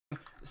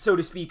so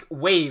to speak,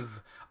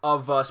 wave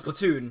of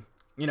Splatoon.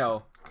 You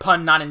know,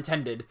 pun not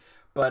intended.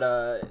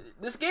 But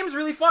this game's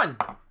really fun.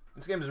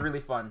 This game is really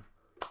fun.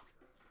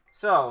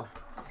 So,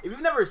 if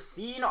you've never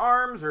seen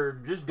ARMS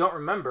or just don't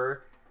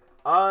remember,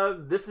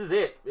 this is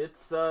it.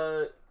 It's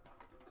a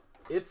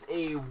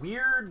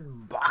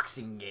weird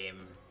boxing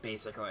game,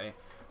 basically,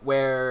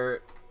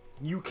 where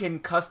you can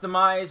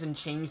customize and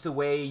change the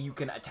way you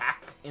can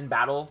attack in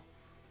battle.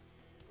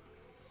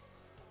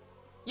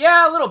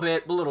 Yeah, a little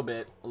bit.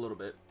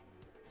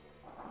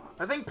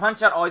 I think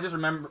Punch-Out always just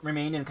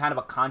remained in kind of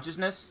a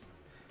consciousness.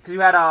 Because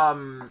you had,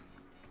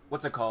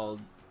 what's it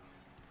called?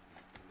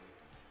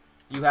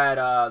 You had,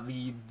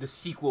 the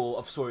sequel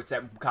of sorts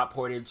that got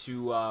ported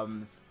to,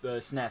 the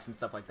SNES and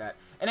stuff like that.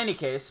 In any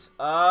case,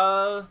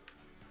 I'm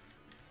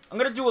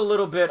gonna do a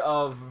little bit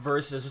of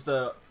versus just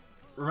to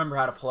remember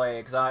how to play,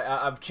 because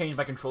I've changed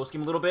my control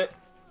scheme a little bit.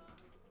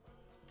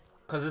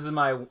 Because this is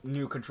my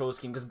new control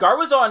scheme. Because Gar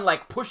was on,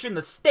 like, pushing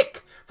the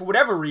stick for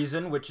whatever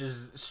reason, which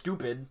is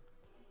stupid.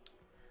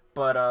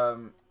 But,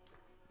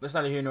 that's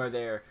neither here nor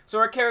there. So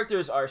our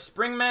characters are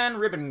Springman,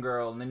 Ribbon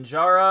Girl,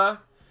 Ninjara,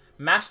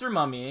 Master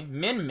Mummy,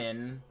 Min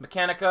Min,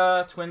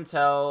 Mechanica,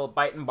 Twintel,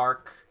 Bite and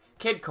Bark,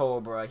 Kid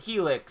Cobra,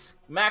 Helix,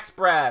 Max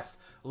Brass,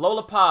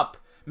 Lola Pop,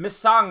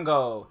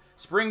 Misango,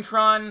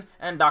 Springtron,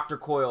 and Dr.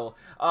 Coil.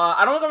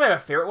 I don't know if I have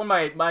a favorite one.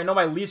 I know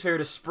my least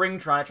favorite is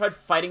Springtron. I tried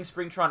fighting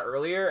Springtron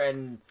earlier,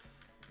 and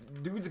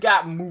dude's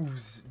got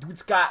moves.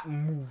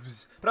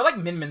 But I like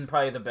Min Min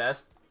probably the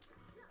best.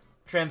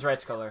 Trans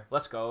rights color.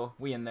 Let's go.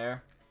 We in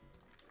there.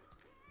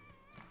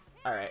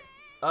 Alright.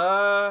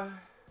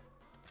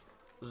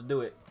 Let's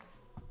do it.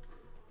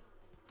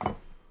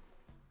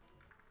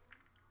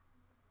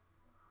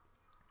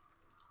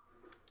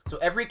 So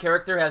every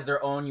character has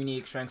their own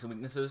unique strengths and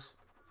weaknesses.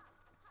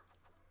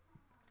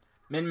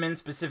 Min Min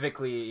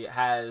specifically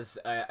has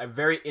a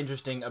very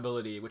interesting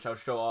ability, which I'll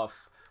show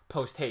off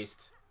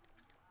post-haste.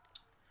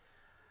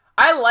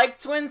 I like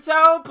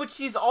Twintel, but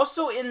she's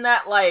also in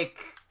that, like,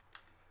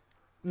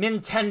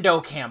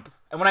 Nintendo camp.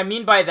 And what I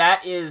mean by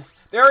that is,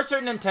 there are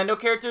certain Nintendo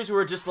characters who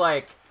are just,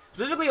 like,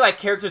 specifically, like,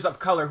 characters of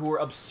color who are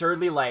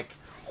absurdly, like,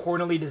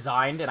 hornily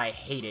designed, and I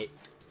hate it.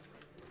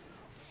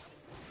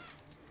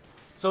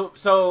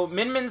 So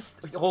Min Min's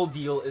whole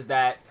deal is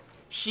that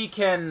she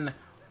can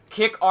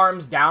kick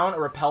arms down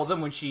or repel them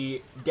when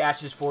she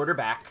dashes forward or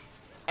back.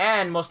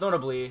 And, most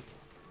notably,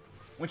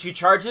 when she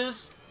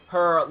charges,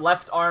 her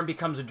left arm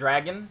becomes a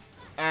dragon,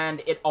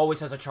 and it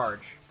always has a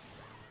charge.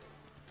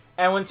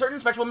 And when certain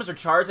special movements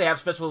are charged, they have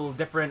special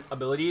different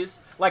abilities.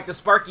 Like the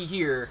Sparky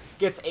here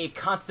gets a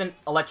constant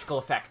electrical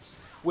effect,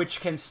 which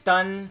can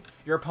stun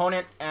your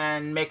opponent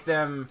and make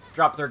them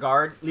drop their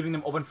guard, leaving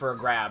them open for a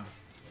grab.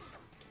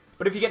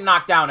 But if you get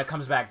knocked down, it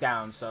comes back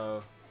down,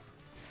 so...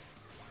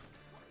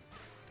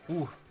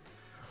 Ooh.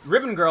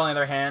 Ribbon Girl, on the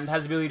other hand,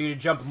 has the ability to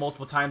jump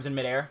multiple times in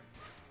midair.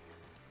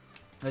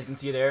 As you can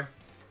see there.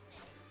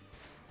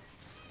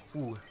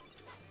 Ooh.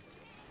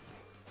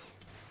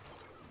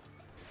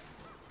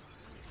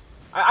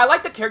 I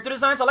like the character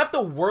designs. I like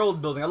the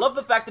world building. I love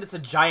the fact that it's a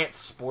giant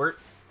sport.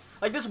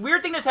 Like, this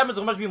weird thing just happens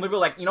so much being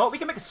liberal. Like, you know what? We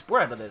can make a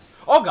sport out of this.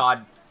 Oh,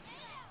 God.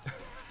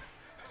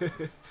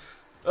 There's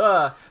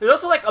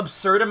also, like,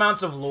 absurd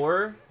amounts of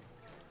lore.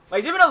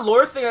 Like, there's even a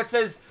lore thing that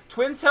says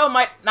Twintel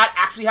might not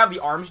actually have the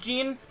arms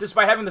gene,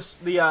 despite having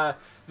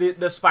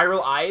the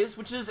spiral eyes,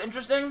 which is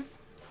interesting.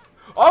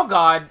 Oh,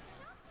 God.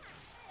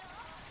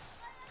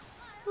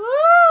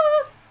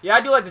 Yeah,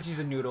 I do like that she's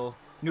a noodle.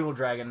 Noodle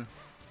dragon.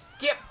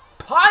 Get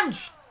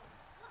punched!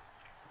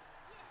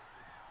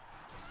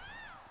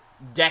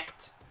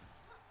 Decked.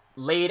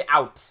 Laid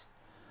out.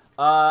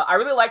 I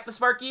really like the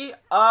Sparky.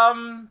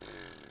 Probably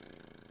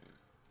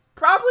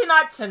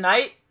not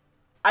tonight.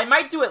 I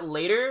might do it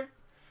later.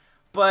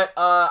 But,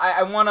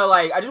 I wanna,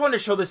 like, I just wanted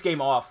to show this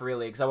game off,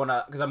 really.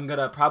 Because I'm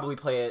gonna probably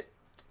play it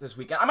this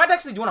weekend. I might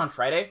actually do it on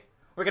Friday.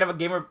 We're gonna have a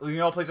game where we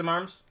can all play some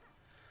ARMS.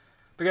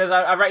 Because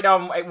right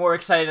now I'm more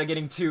excited at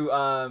getting to,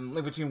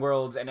 Link Between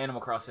Worlds and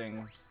Animal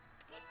Crossing.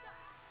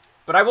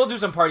 But I will do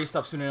some party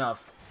stuff soon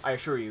enough. I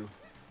assure you.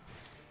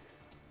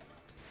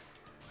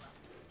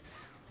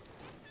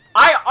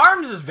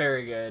 ARMS is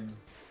very good.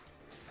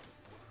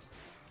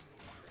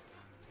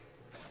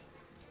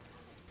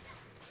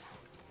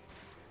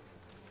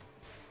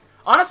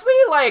 Honestly,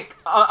 like,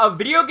 a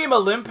video game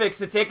Olympics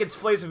to take its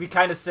place would be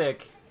kind of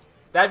sick.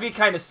 That'd be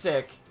kind of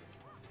sick.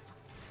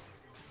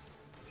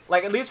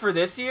 Like, at least for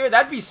this year,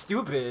 that'd be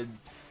stupid.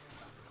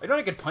 I don't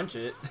think I could punch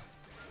it.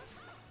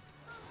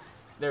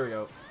 There we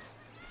go.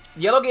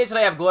 The yellow gauge that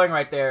I have glowing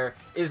right there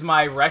is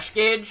my Resh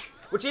gauge,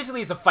 which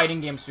basically is a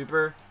fighting game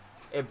super.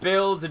 It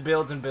builds, and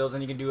builds, and builds,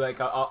 and you can do, like,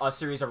 a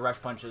series of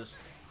rush punches.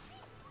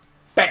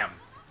 Bam!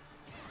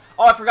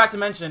 Oh, I forgot to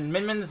mention,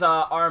 Min Min's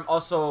arm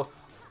also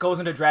goes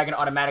into Dragon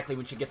automatically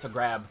when she gets a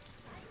grab,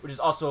 which is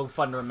also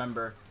fun to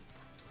remember.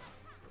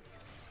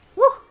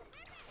 Woo!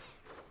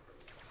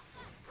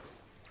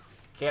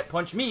 Can't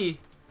punch me.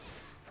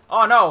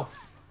 Oh, no.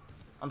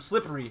 I'm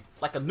slippery,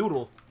 like a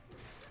noodle.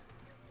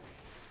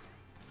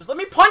 Just let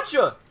me punch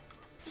you!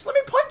 Just let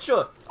me punch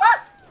you!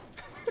 Ah!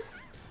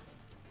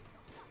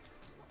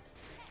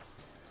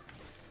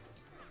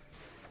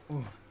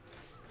 Ooh.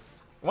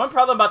 One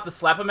problem about the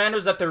Slap-O-Mando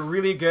is that they're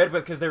really good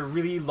because they're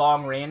really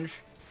long range.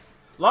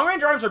 Long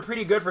range arms are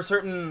pretty good for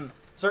certain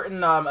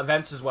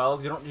events as well.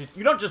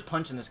 You don't just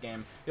punch in this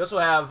game. You also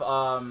have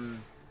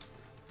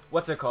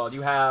what's it called?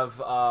 You have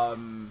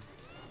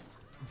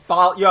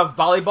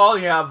volleyball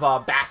and you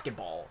have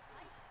basketball,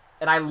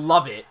 and I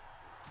love it.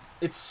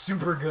 It's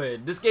super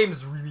good. This game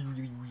is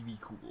really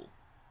cool.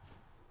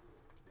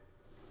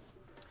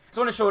 Just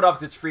want to show it off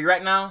because it's free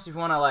right now. So if you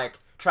want to like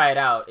try it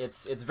out,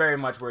 it's very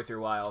much worth your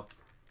while.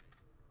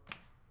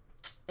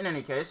 In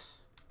any case,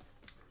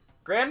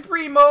 Grand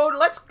Prix mode,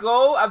 let's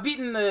go. I've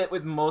beaten it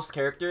with most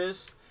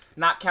characters,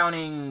 not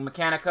counting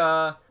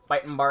Mechanica,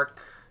 Bite and Bark,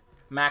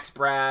 Max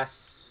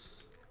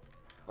Brass,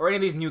 or any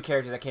of these new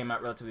characters that came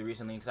out relatively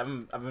recently, because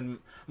I've been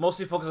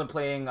mostly focused on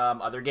playing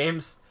other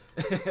games,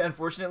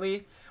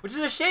 unfortunately, which is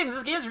a shame, because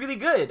this game is really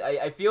good.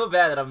 I feel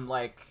bad that I'm,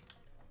 like,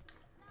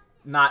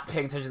 not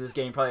paying attention to this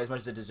game probably as much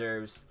as it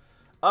deserves.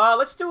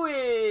 Let's do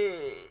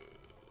it...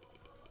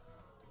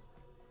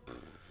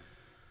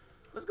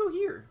 Let's go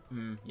here.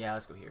 Yeah,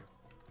 let's go here.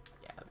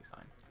 Yeah, that'll be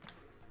fine.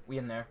 We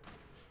in there.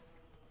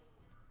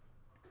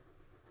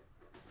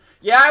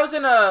 Yeah, I was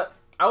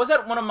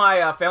at one of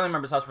my family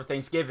members' house for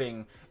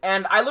Thanksgiving,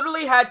 and I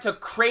literally had to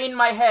crane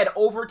my head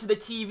over to the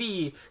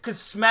TV because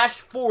Smash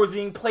 4 was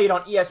being played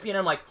on ESPN.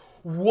 I'm like,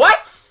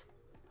 what?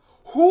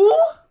 Who?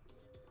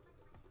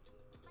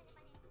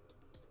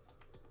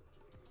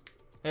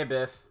 Hey,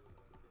 Biff.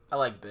 I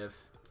like Biff.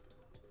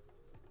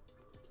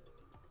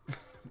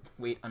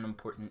 Wait,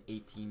 unimportant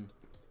 18.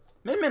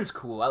 Min Min's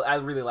cool. I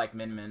really like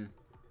Min Min.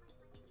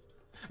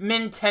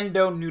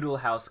 Nintendo Noodle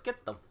House.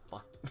 Get the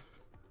fuck.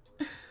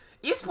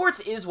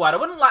 Esports is what I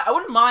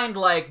wouldn't mind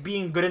like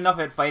being good enough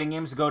at fighting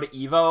games to go to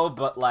Evo,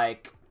 but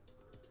like,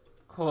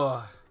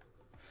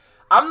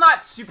 I'm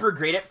not super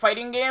great at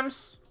fighting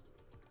games.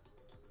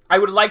 I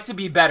would like to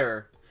be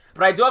better,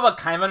 but I do have a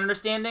kind of an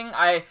understanding.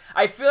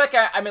 I feel like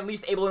I'm at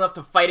least able enough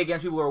to fight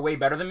against people who are way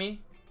better than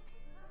me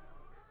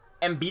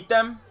and beat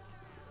them,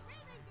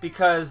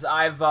 because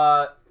I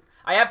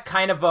have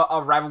kind of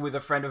a rival with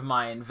a friend of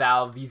mine,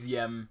 Val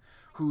VZM,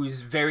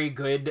 who's very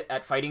good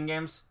at fighting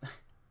games.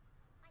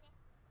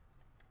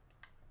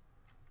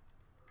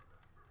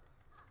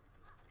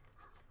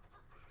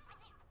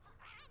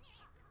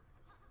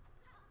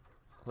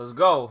 Let's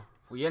go.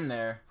 We in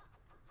there.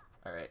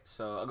 Alright,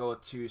 so I'll go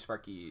with 2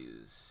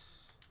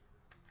 Sparkies.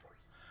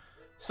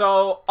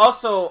 So,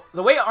 also,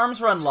 the way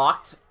arms are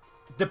unlocked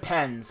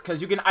depends,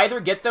 because you can either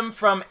get them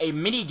from a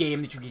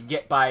mini-game that you can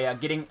get by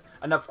getting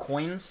enough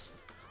coins,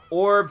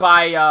 or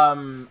by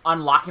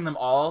unlocking them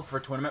all for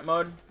tournament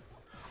mode.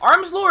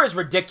 Arms lore is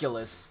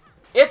ridiculous.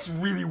 It's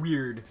really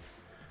weird.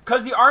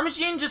 Because the arms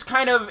gene just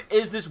kind of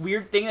is this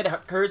weird thing that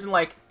occurs in,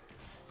 like...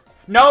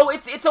 No,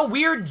 it's a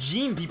weird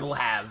gene people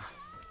have.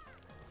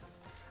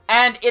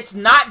 And it's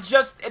not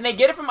just... And they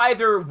get it from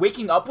either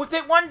waking up with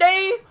it one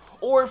day,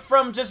 or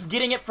from just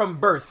getting it from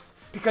birth.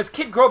 Because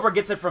Kid Grover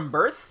gets it from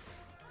birth.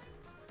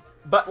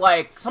 But,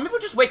 like, some people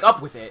just wake up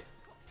with it.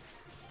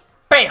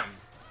 Bam!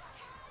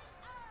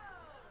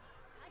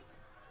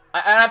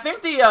 And I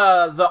think the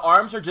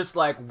arms are just,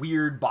 like,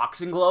 weird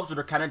boxing gloves that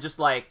are kind of just,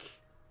 like,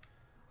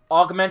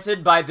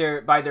 augmented by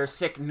their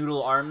sick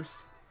noodle arms.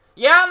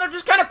 Yeah, and they're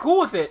just kind of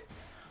cool with it.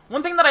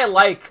 One thing that I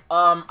like,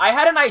 I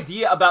had an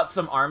idea about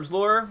some arms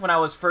lore when I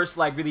was first,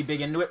 like, really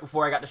big into it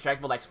before I got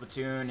distracted with, like,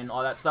 Splatoon and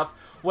all that stuff,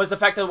 was the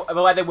fact that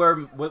why they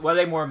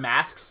wore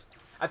masks.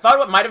 I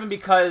thought it might have been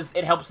because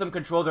it helps them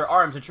control their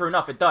arms, and sure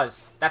enough, it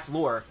does. That's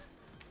lore.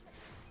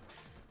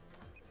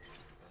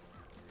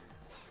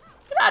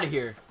 Get out of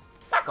here.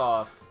 Back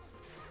off.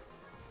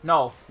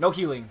 No. No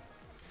healing.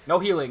 No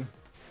healing.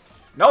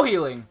 No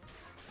healing.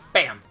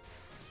 Bam.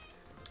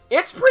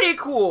 It's pretty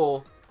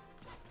cool.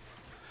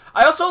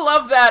 I also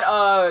love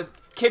that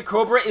Kid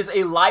Cobra is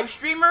a live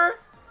streamer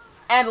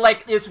and,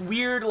 like, this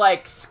weird,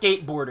 like,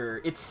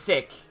 skateboarder. It's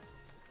sick.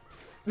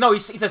 No,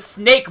 he's a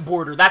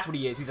snakeboarder. That's what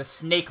he is. He's a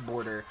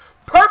snakeboarder.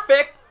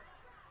 Perfect!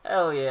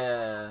 Hell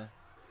yeah.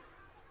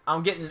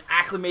 I'm getting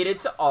acclimated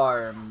to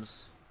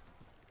arms.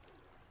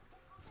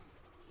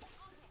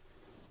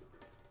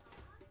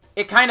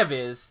 It kind of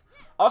is.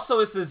 Also,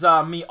 this is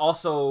me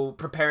also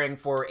preparing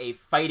for a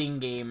fighting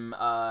game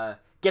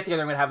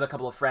get-together I'm going to have with a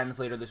couple of friends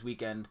later this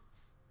weekend.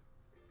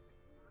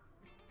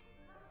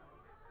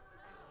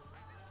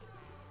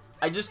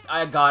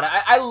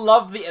 I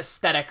love the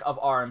aesthetic of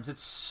arms.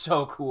 It's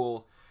so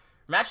cool.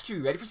 Match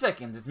 2, ready for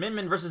seconds. It's Min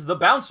Min versus the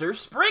bouncer,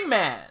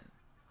 Springman.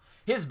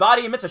 His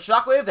body emits a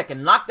shockwave that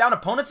can knock down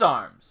opponents'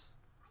 arms.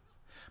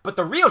 But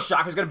the real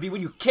shock is going to be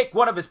when you kick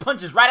one of his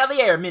punches right out of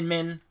the air, Min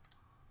Min.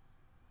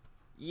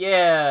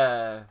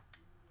 Yeah.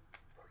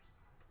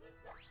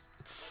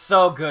 It's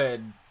so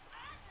good.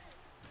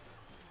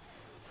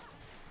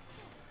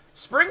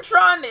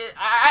 Springtron,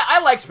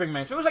 I like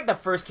Springman. It was like the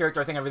first character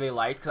I think I really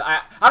liked. Cause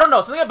I don't know,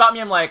 something about me,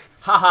 I'm like,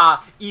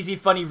 haha, easy,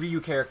 funny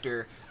Ryu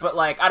character. But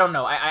like, I don't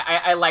know,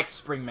 I like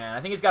Springman.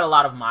 I think he's got a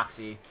lot of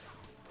moxie.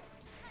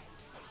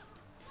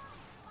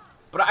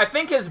 But I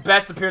think his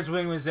best appearance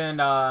when he was in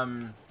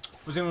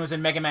Presumably it was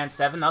in Mega Man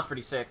 7. That was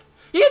pretty sick.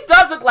 He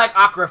does look like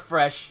Aqua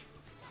Fresh.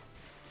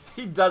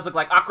 He does look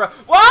like Aqua.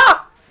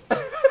 Whoa!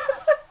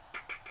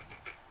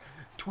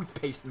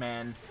 Toothpaste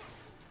man.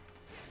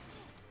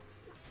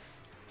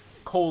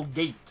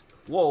 Colgate.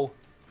 Whoa.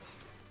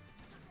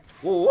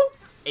 Whoa.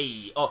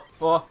 Hey. Oh.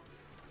 Oh.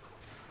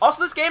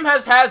 Also, this game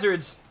has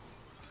hazards.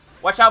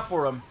 Watch out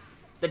for him.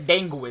 The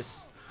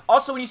Danguis.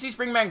 Also, when you see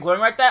Spring Man glowing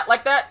like that,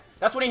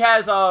 that's when he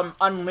has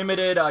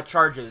unlimited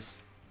charges.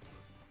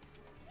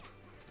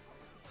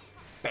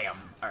 Bam.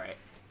 Alright.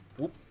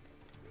 Whoop.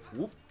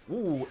 Whoop.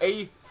 Ooh.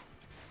 Hey.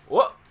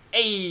 Whoop.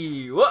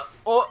 Hey. Whoop.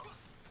 Oh.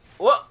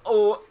 Whoop.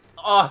 Oh.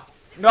 Oh.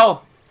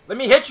 No. Let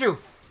me hit you.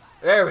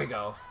 There we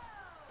go.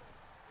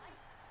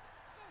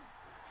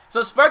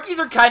 So Sparkies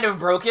are kind of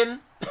broken.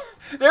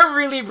 They're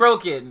really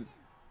broken.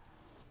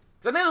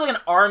 So I think there's like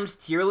an ARMS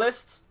tier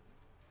list.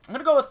 I'm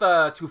gonna go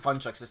with 2 Fun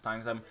Chucks this time,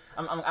 because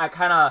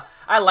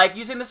I like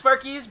using the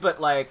Sparkies,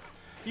 but like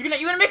you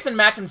can mix and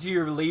match them to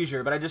your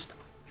leisure. But I just,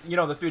 you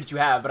know, the 3 that you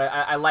have. But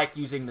I like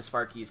using the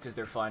Sparkies because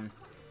they're fun.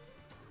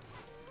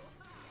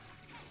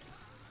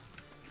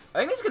 I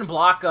think these can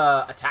block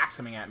attacks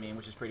coming at me,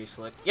 which is pretty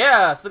slick.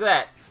 Yes, look at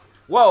that.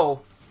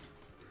 Whoa.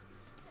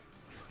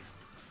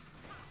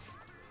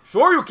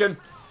 Sure you can.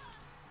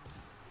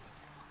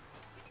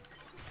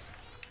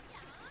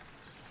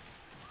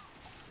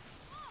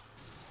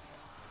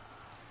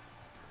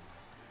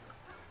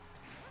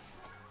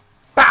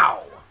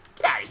 Bow!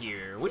 Get out of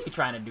here. What are you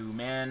trying to do,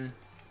 man?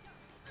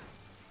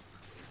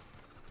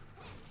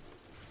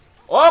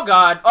 Oh,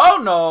 God. Oh,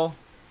 no.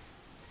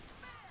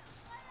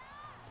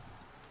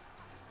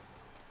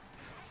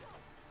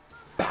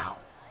 Bow.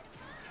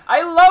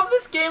 I love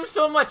this game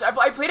so much.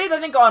 I played it,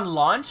 I think, on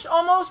launch,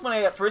 almost, when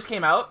it first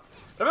came out.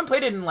 But I haven't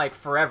played it in, like,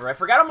 forever. I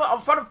forgot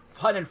how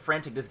fun and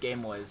frantic this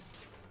game was.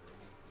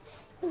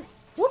 Ooh,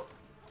 whoop.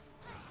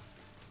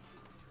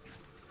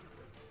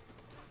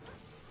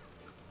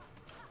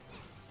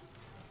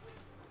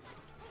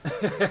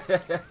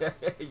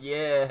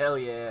 Yeah, hell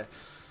yeah.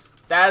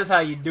 That is how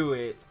you do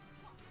it.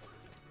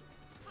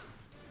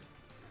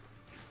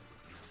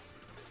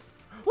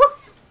 Whoop!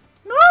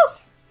 No!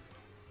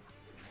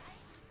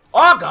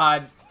 Oh,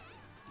 God.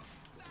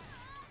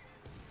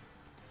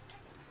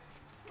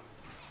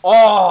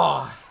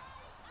 Oh!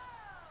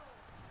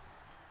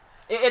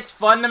 It's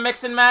fun to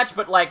mix and match,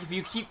 but, like, if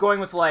you keep going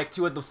with, like,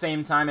 2 at the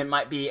same time, it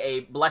might be a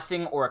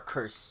blessing or a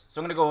curse.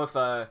 So I'm gonna go with,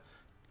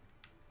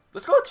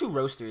 let's go with 2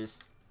 roasters.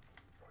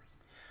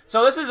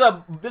 So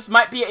this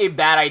might be a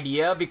bad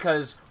idea,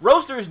 because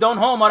roasters don't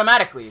home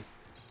automatically.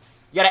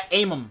 You gotta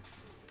aim them.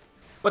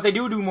 But they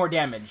do more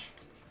damage.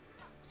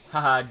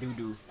 Haha,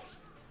 doo-doo.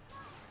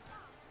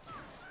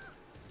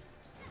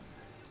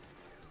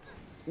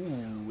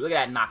 Ooh, look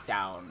at that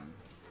knockdown.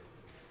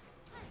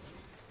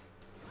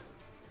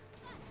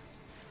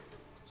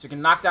 So you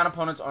can knock down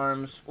opponents'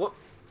 arms. Whoop.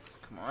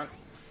 Come on.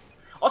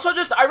 Also,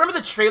 I remember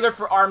the trailer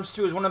for ARMS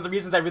 2 is one of the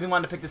reasons I really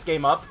wanted to pick this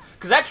game up.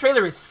 Because that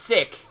trailer is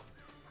sick.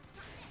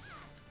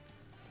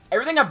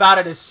 Everything about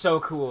it is so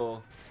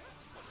cool.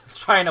 It's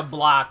trying to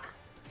block.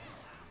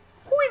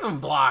 Who even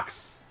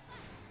blocks?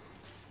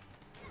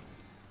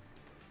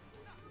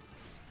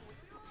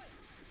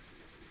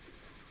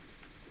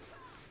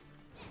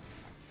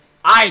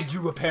 I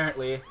do,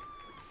 apparently.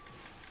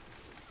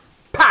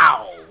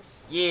 Pow!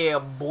 Yeah,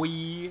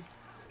 boy.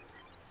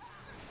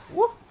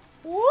 Whoop,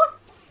 whoop.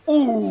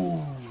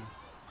 Ooh.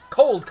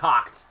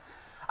 Cold-cocked.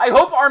 I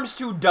hope ARMS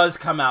 2 does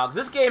come out, because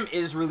this game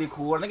is really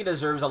cool. I think it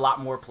deserves a lot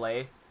more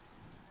play.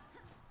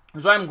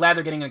 That's why I'm glad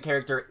they're getting a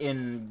character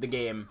in the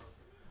game.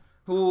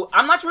 Who,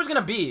 I'm not sure who's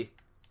gonna be.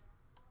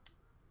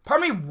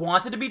 Part of me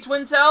wanted to be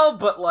Twin Tail,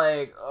 but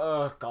like,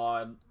 oh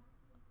god.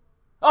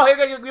 Oh,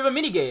 here we have a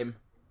mini-game.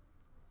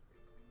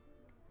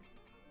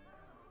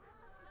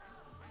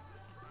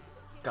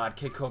 God,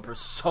 Kid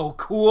Cobra's so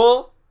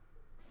cool.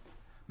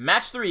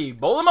 Match 3,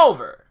 bowl him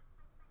over.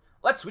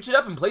 Let's switch it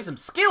up and play some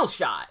skill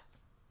shot.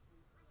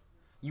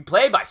 You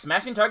play by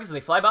smashing targets as they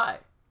fly by.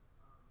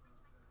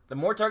 The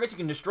more targets you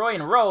can destroy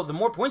in a row, the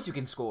more points you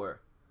can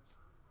score.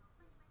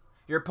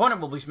 Your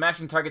opponent will be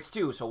smashing targets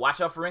too, so watch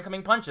out for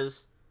incoming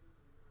punches.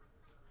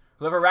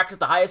 Whoever racks up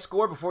the highest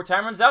score before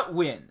time runs out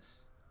wins.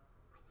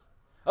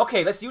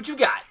 Okay, let's see what you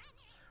got.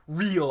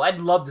 Real,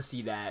 I'd love to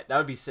see that. That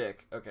would be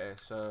sick. Okay,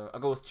 so I'll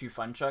go with 2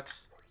 Fun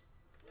Chucks.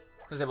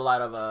 Because they have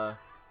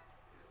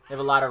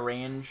a lot of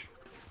range.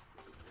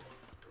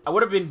 I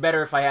would have been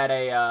better if I had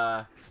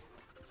a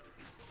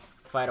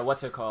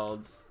what's it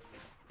called?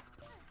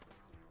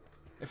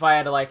 If I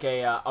had like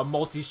a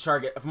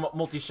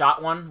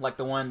multi-shot one, like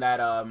the one that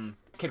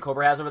Kid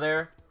Cobra has over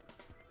there.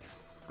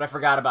 But I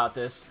forgot about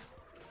this.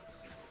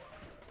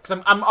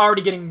 Because I'm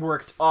already getting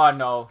worked. Oh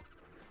no.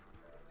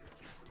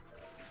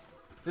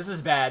 This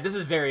is bad. This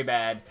is very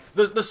bad.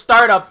 The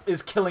startup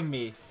is killing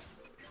me.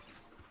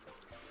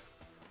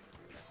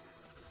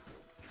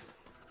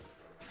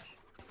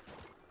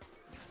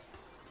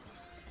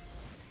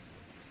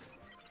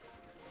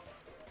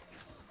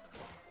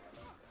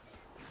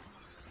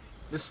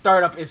 The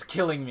startup is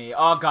killing me.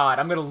 Oh god,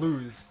 I'm gonna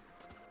lose.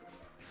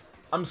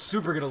 I'm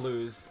super gonna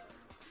lose.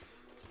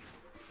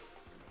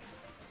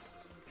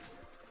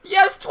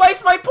 Yes,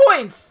 twice my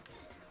points!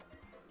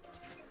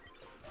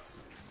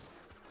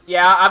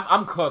 Yeah,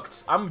 I'm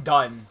cooked. I'm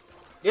done.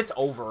 It's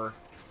over.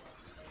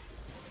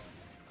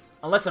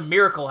 Unless a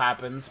miracle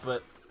happens,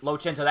 but low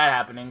chance of that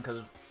happening,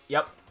 because,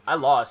 yep, I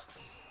lost.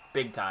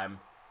 Big time.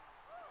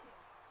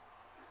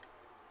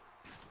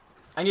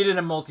 I needed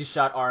a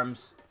multi-shot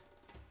arms.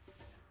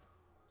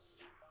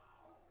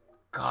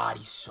 God,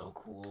 he's so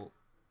cool.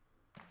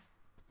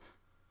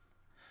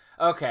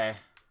 Okay.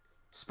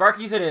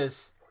 Sparky's it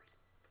is.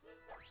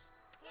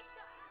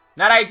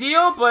 Not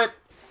ideal, but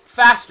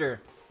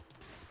faster.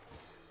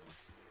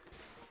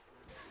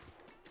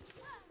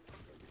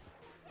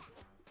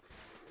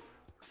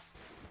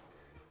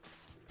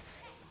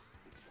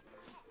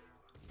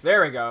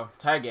 There we go.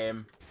 Tie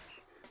game.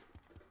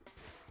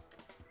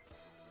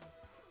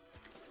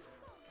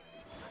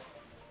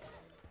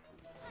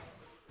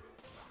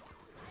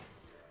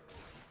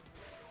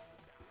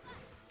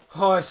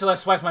 Oh, I still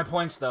have twice my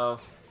points, though.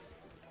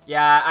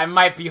 Yeah, I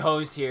might be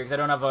hosed here, because I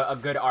don't have a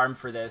good arm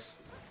for this.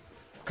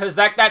 Because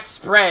that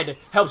spread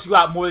helps you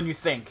out more than you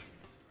think.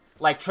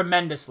 Like,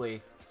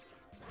 tremendously.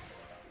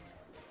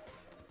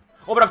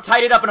 Oh, but I've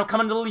tied it up and I'm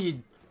coming to the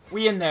lead.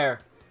 We in there.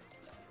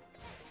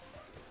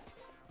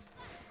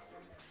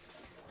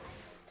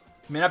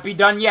 May not be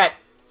done yet.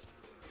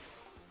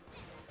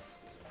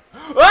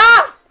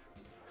 Ah!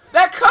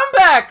 That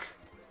comeback!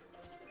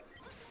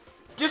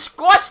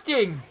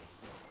 Disgusting!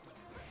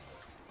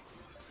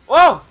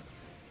 Oh!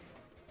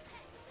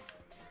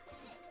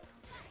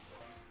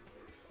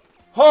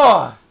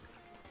 Oh!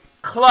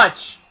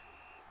 Clutch.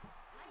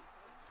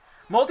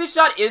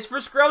 Multi-shot is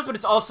for scrubs, but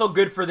it's also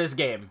good for this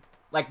game.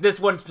 Like this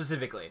one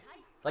specifically.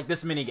 Like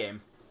this minigame.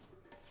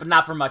 But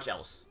not for much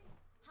else.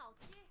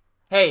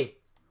 Hey.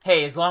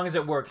 Hey, as long as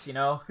it works, you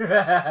know?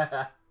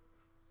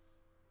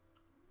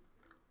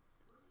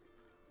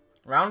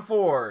 Round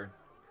 4.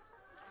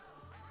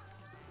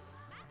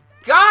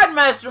 God,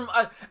 Master...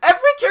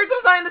 every character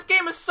design in this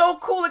game is so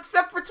cool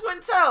except for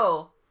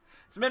Twintel.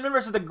 It's Midman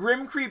versus the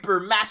Grim Creeper,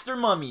 Master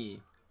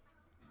Mummy.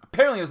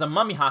 Apparently there's a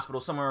mummy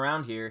hospital somewhere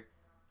around here.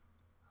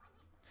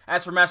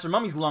 As for Master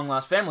Mummy's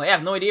long-lost family, I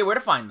have no idea where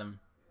to find them.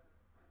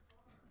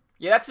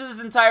 Yeah, that's his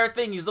entire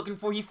thing. He's looking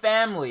for his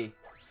family.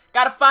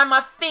 Gotta find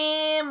my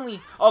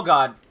family! Oh,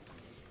 God.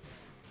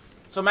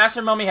 So,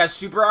 Master Mummy has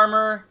super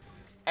armor,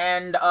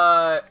 and,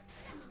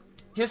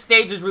 his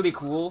stage is really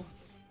cool,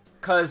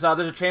 because, there's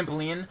a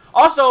trampoline.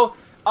 Also,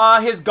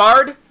 his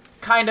guard,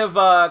 kind of,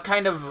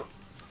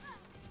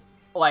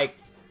 like,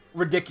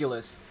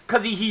 ridiculous,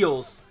 because he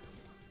heals.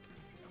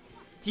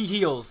 He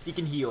heals. He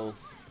can heal.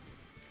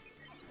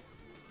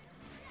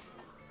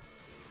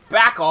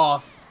 Back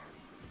off.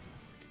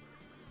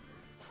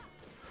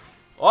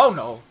 Oh,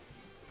 no.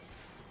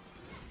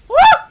 Woo!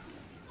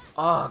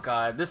 Oh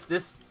god,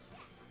 this.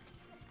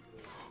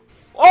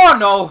 Oh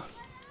no!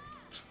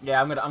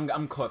 Yeah,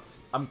 I'm cooked.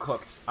 I'm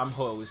cooked. I'm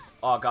hosed.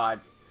 Oh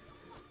god.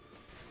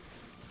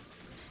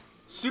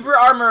 Super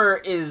armor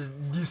is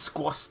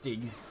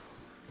disgusting.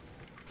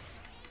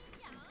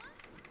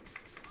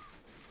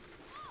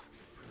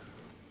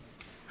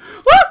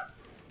 Woo!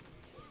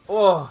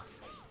 Oh.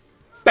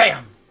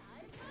 Bam!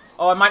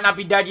 Oh, I might not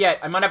be dead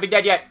yet. I might not be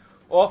dead yet.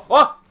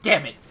 Oh,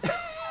 damn it.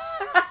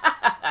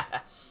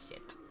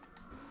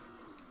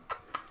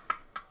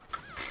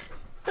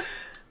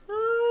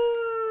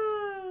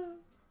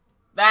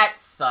 That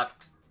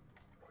sucked.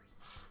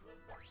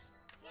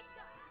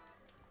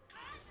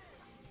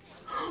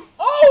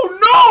 Oh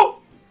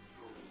no!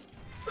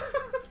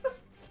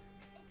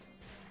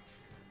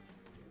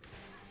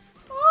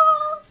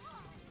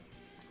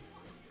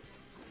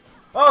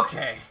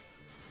 Okay.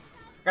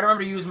 Gotta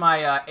remember to use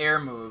my air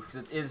move,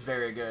 because it is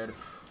very good.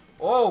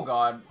 Oh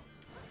god.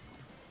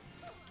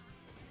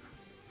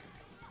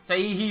 So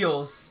he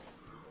heals.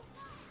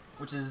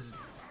 Which is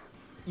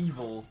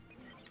evil.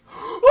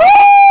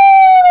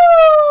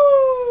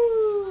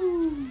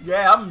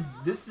 Yeah,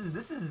 that's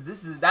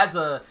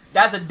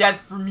a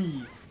death for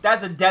me.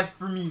 That's a death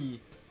for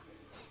me.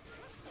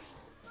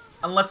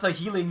 Unless a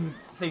healing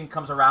thing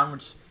comes around,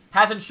 which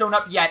hasn't shown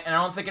up yet, and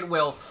I don't think it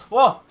will.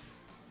 Whoa!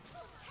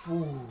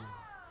 Ooh.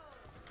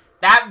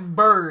 That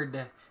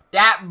bird,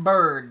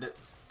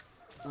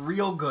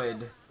 real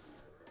good.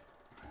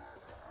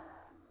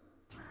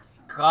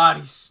 God,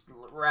 he's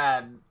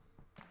rad.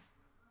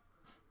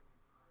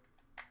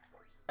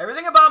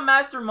 Everything about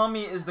Master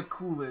Mummy is the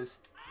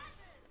coolest.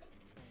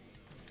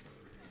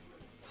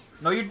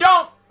 No, you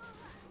don't!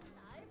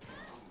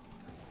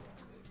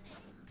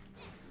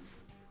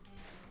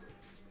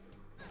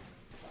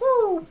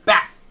 Woo!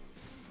 Back!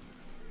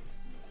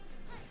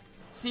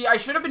 See, I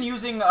should have been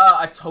using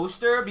a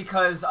toaster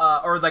because,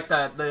 or like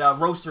the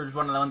roaster is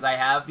one of the ones I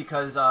have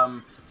because,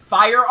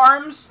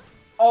 firearms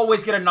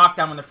always get a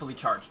knockdown when they're fully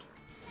charged.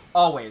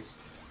 Always.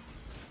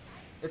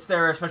 It's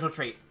their special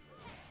trait.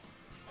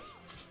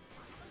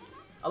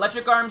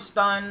 Electric arms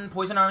stun,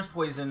 poison arms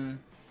poison.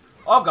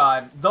 Oh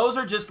god, those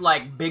are just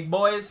like big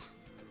boys.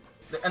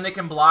 And they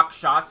can block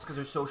shots because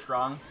they're so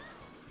strong.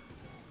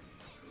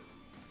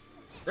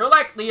 They're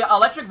like, the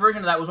electric version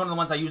of that was one of the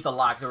ones I used a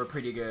lot, 'cause they were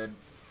pretty good.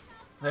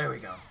 There we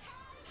go.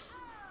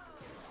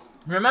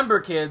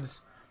 Remember,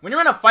 kids, when you're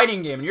in a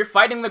fighting game and you're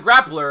fighting the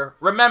grappler,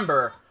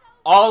 remember,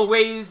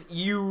 always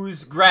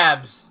use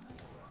grabs.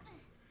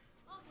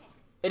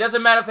 It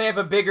doesn't matter if they have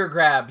a bigger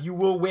grab, you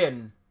will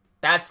win.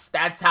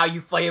 That's how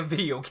you play a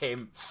video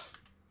game.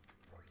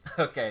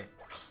 Okay.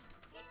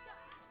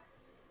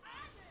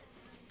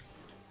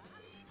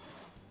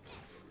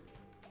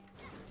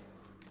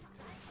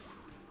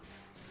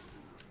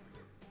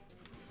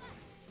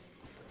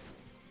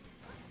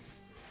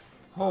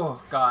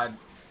 Oh, God.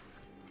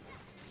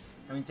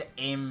 I need to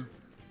aim.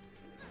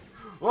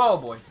 Oh,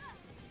 boy.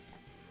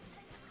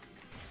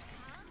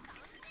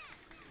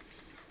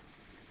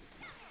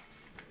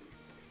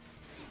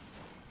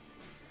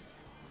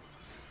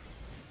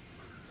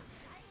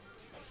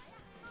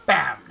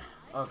 Bam!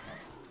 Okay.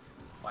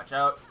 Watch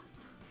out.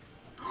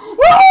 Woo!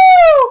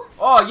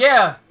 Oh,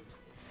 yeah!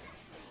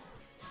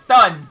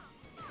 Stun!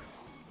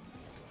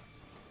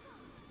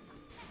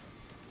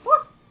 Woo!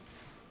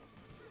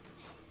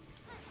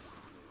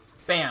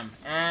 Bam!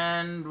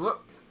 And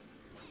whoop.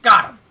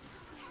 Got him!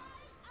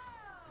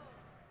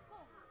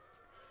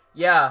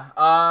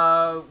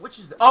 Yeah, which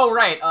is the... Oh,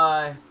 right,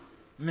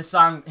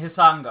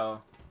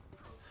 Hisango.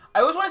 I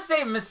always want to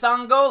say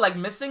Misango, like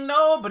missing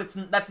no, but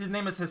that's his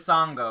name is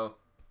Hisango.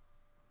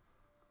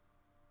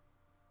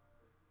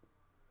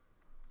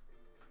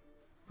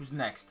 Who's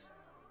next?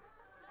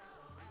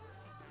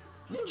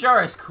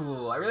 Ninjara is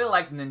cool. I really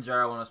liked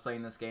Ninjara when I was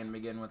playing this game to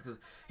begin with, because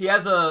he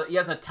has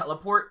a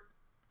teleport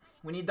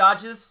when he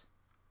dodges.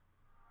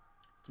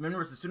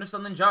 Remember, it's the students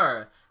of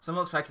Ninjara. Some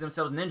folks practice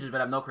themselves ninjas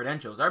but have no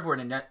credentials. Our boy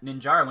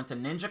Ninjara went to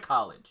ninja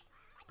college.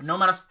 But no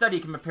amount of study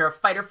can prepare a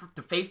fighter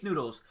to face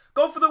noodles.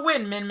 Go for the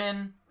win, Min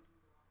Min.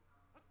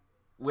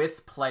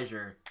 With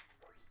pleasure.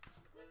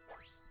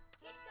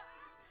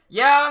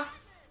 Yeah.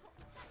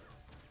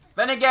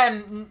 Then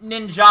again,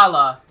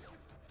 Ninjala.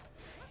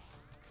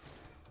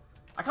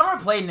 I can't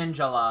remember playing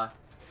Ninjala.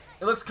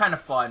 It looks kind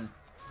of fun.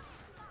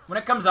 When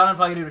it comes out, I'm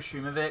probably gonna do a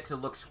stream of it because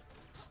it looks.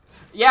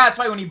 Yeah, that's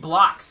why when he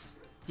blocks,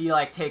 he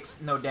like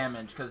takes no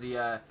damage because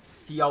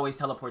he always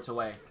teleports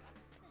away.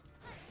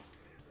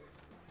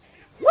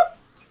 Whoop!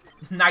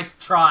 Nice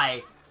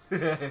try.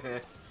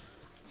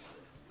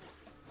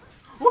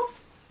 Whoop!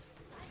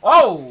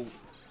 Oh!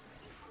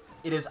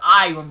 It is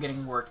I who am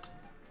getting worked.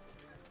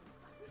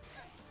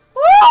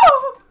 Woo!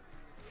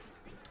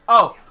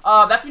 Oh,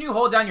 that's when you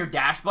hold down your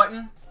dash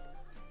button.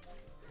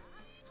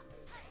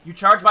 You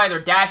charge by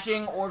either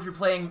dashing or if you're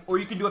playing, or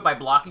you can do it by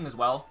blocking as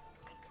well.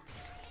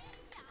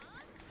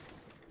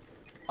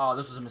 Oh,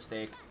 this was a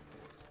mistake.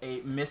 A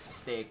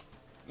mistake.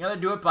 You either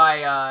do it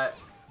by,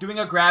 doing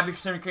a grab if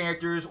certain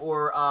characters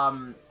or,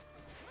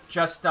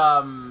 just,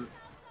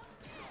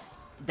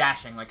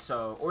 dashing, like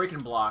so. Or you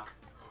can block.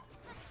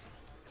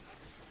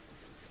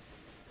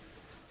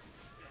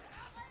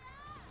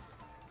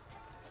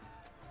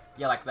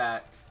 Yeah, like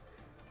that.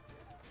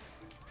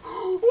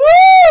 Woo!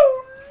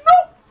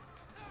 No!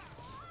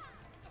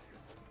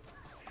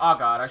 Oh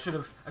god, I should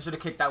have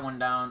kicked that one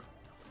down.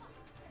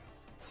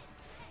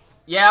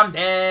 Yeah, I'm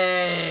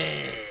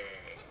dead.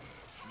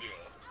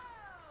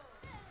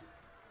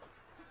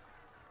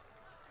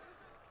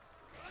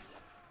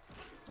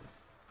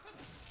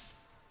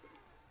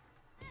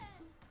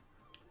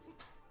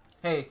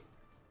 Hey,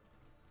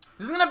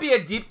 this is gonna be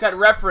a deep cut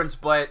reference,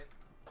 but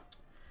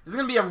this is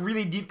gonna be a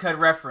really deep cut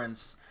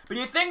reference. But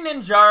do you think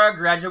Ninjara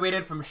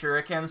graduated from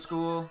Shuriken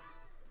School?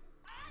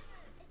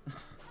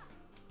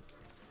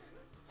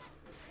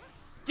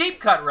 Deep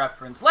cut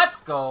reference. Let's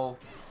go.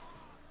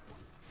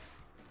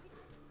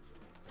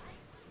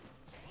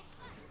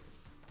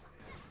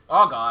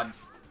 Oh god.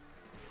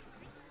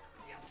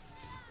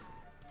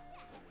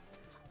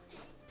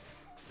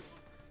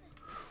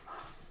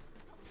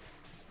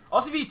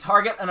 Also, if you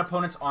target an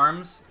opponent's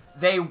arms,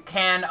 they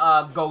can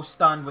go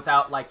stunned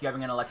without like you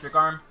having an electric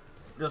arm.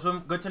 That's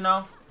good to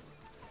know.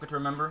 Good to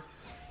remember.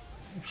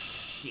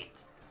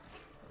 Shit.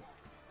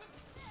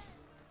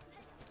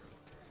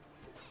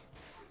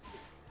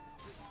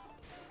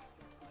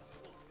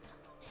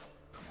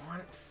 Come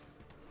on.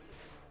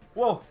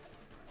 Whoa.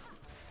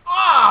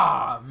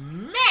 Ah,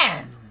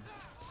 man.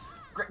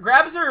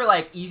 Grabs are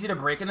like easy to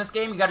break in this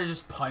game. You gotta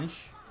just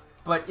punch,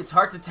 but it's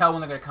hard to tell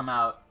when they're gonna come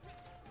out.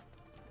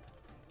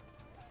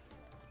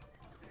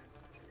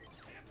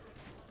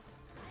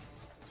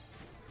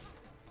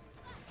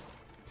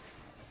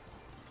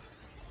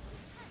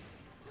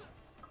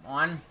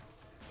 On.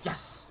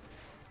 Yes.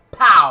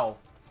 Pow.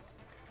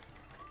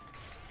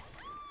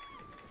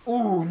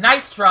 Ooh,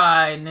 nice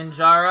try,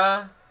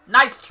 Ninjara.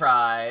 Nice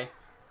try.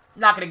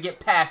 Not gonna get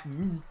past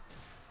me.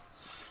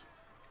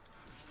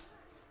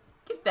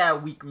 Get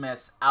that weak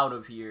mess out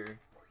of here.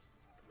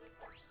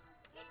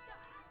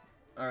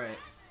 Alright.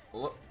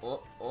 Oh,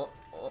 oh, oh,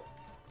 oh.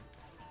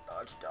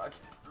 Dodge, dodge.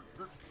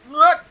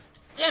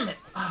 Damn it.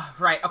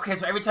 Right, okay,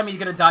 so every time he's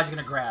gonna dodge, he's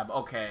gonna grab.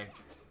 Okay.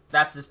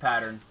 That's his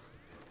pattern.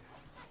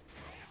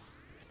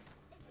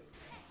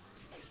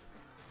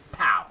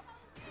 Pow.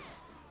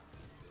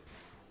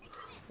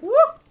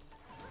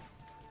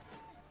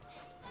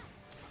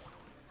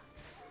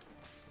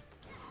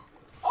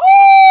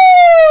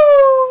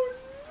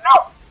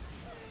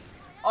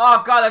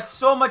 god, that's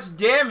so much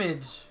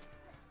damage.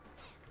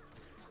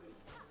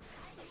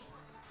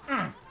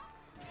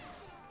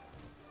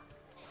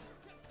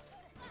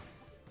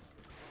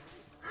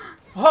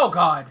 Oh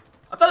god.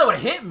 I thought that would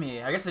have hit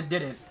me. I guess it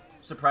didn't,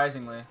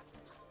 surprisingly.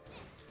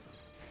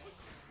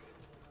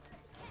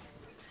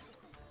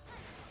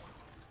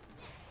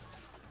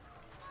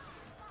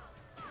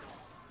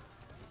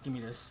 Give me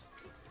this.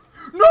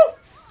 No!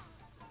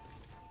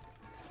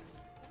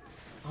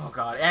 Oh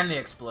god, and they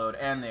explode,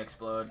 and they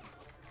explode.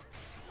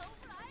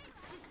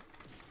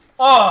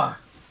 Oh!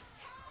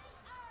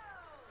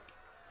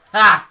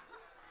 Ha!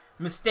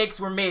 Mistakes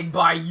were made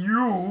by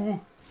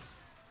you!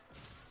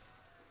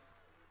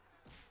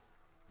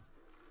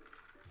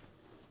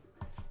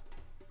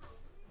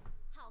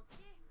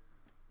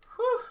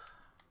 Whew.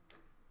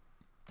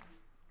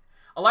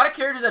 A lot of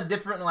characters have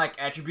different, like,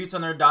 attributes on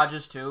their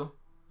dodges, too.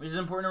 Which is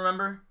important to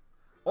remember.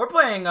 Or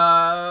playing,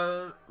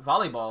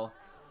 volleyball.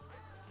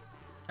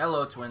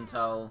 Hello,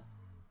 Twintel.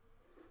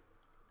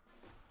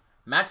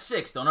 Match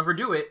 6, don't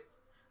overdo it.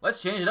 Let's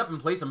change it up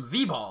and play some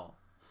V-ball.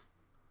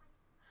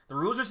 The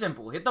rules are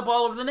simple. Hit the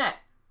ball over the net.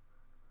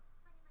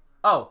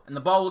 Oh, and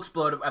the ball will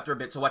explode after a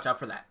bit, so watch out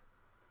for that.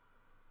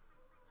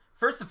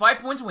 First to 5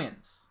 points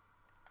wins.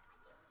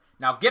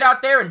 Now get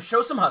out there and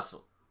show some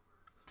hustle.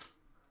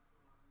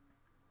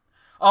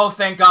 Oh,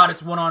 thank God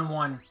it's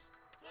one-on-one.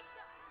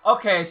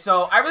 Okay,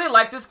 so I really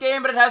like this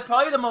game, but it has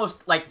probably the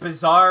most, like,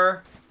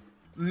 bizarre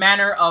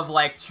manner of,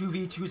 like,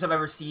 2v2s I've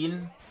ever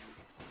seen.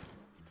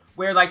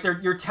 Where, like,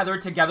 you're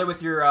tethered together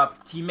with your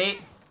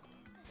teammate.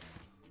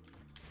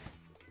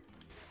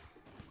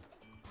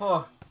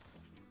 Oh.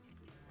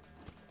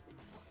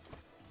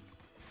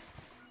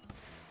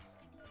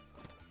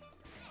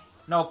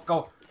 No,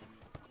 go.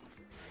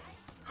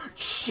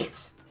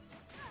 Shit.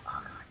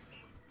 Oh, God.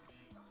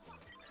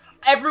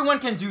 Everyone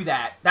can do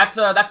that. That's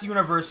a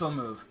universal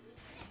move.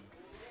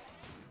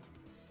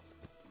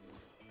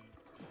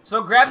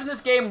 So grabs in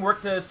this game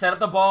work to set up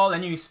the ball,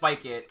 and you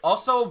spike it.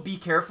 Also, be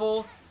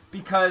careful,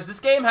 because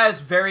this game has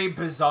very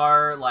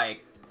bizarre,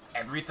 like,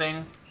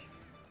 everything.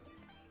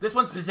 This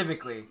one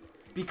specifically.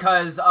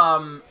 Because,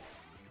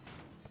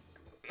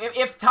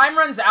 if time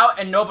runs out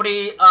and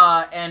nobody,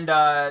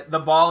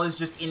 the ball is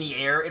just in the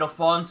air, it'll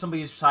fall on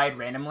somebody's side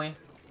randomly.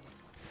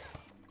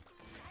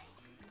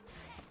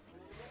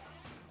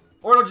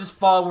 Or it'll just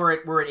fall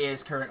where it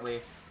is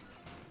currently.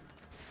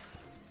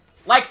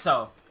 Like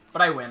so.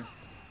 But I win.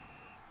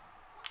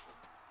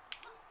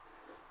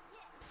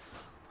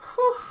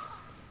 Whew.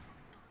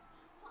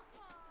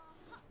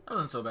 That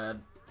wasn't so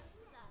bad.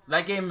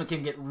 That game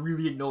can get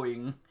really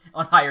annoying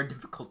on higher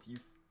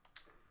difficulties.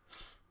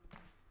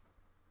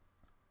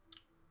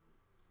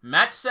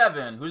 Match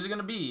 7. Who's it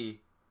gonna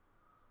be?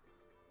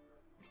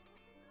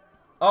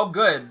 Oh,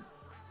 good.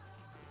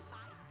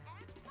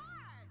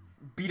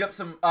 Beat up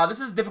some... this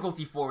is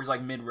difficulty 4, it's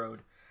like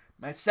mid-road.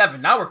 Match 7.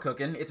 Now we're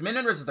cooking. It's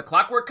Minion versus the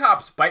Clockwork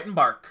Cops, Bite and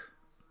Bark.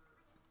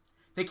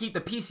 They keep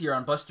the peace here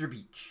on Buster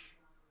Beach.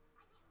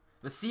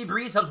 The sea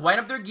breeze helps wind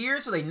up their gear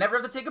so they never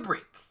have to take a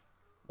break.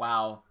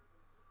 Wow.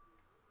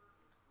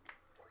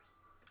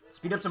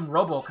 Speed up some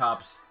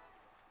Robocops.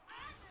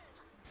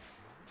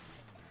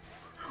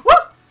 Woo!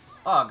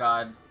 Oh,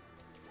 God.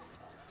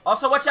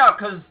 Also, watch out,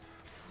 because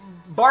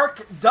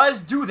Bark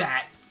does do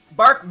that.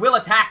 Bark will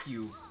attack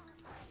you.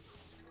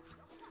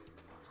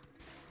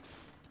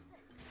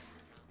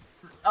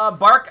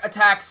 Bark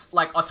attacks,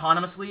 like,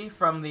 autonomously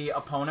from the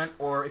opponent,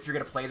 or if you're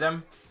gonna play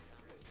them.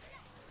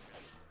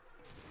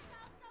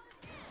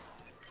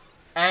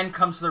 And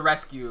comes to the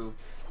rescue.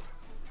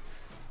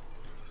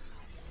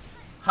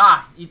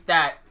 Ha! Eat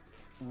that,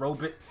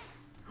 robot.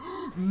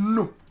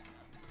 No!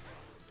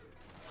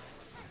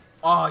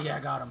 Oh, yeah, I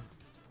got him.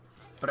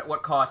 But at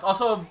what cost?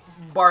 Also,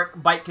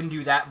 Bite can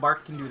do that.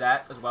 Bark can do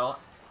that as well.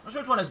 I'm not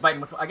sure which one is Bite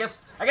and which one. I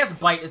guess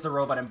Bite is the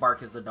robot and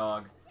Bark is the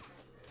dog.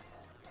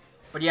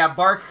 But yeah,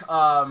 Bark,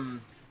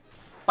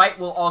 Bite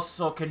will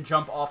also can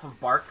jump off of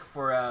Bark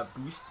for a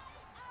boost.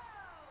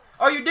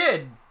 Oh, you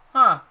did?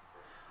 Huh.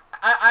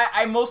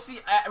 I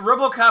mostly...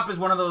 RoboCop is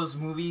one of those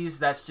movies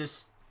that's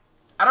just...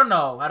 I don't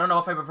know. I don't know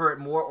if I prefer it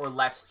more or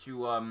less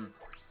to,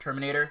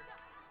 Terminator.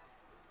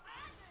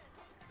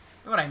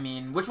 You know what I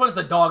mean? Which one's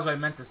the dogs I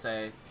meant to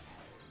say?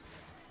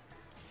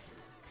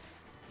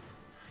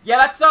 Yeah,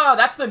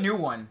 that's the new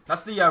one.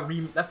 That's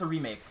the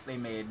remake they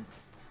made.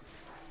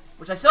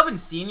 Which I still haven't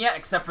seen yet,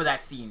 except for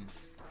that scene.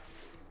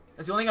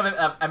 That's the only thing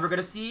I'm ever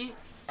gonna see.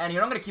 And, you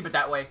know, I'm gonna keep it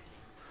that way.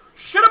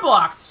 Should've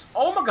blocked!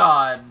 Oh my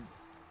god!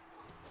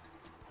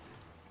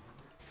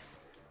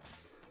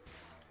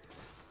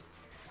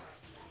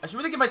 I should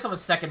really give myself a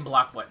second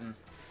block button.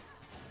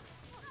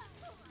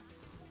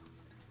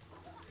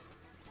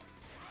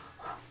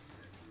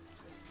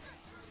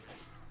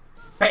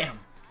 Bam!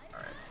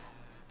 Alright.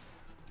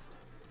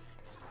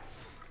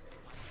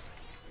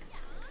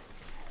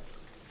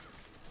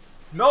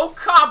 No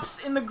cops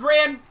in the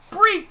Grand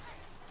Prix!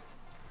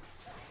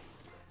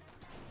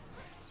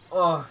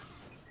 Ugh.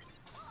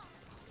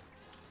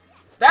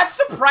 That's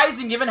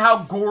surprising given how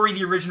gory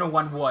the original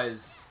one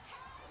was.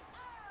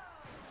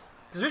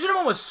 Because the original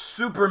one was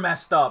super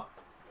messed up.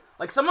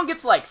 Like, someone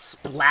gets, like,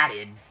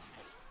 splatted.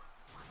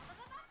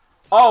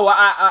 Oh,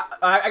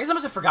 I guess I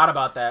must have forgot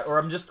about that. Or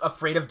I'm just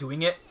afraid of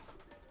doing it.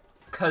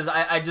 Because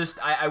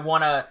I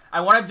wanna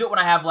do it when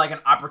I have, like, an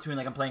opportunity.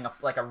 Like, I'm playing,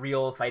 a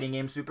real fighting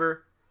game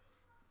super.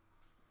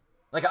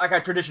 Like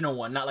a traditional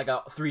one, not like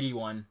a 3D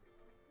one.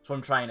 That's what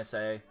I'm trying to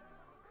say.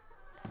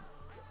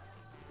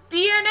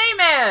 DNA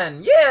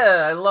Man!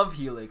 Yeah, I love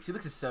Helix.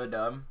 Helix is so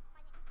dumb.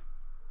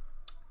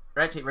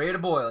 Right, ready to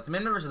boil. It's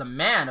Min versus the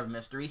man of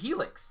mystery,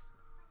 Helix.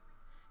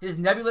 His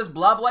nebulous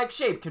blob-like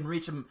shape can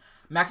reach a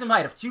maximum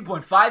height of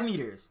 2.5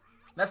 meters.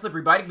 That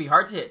slippery bite can be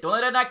hard to hit. Don't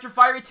let it act your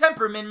fiery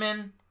temper,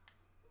 Min.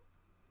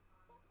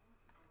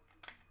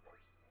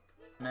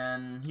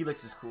 Man,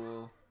 Helix is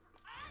cool.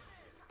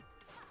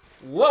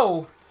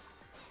 Whoa!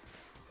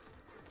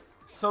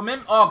 So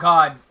oh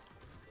god.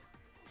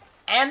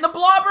 And the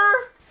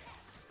blobber?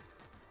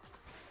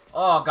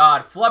 Oh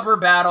god, flubber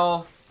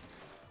battle.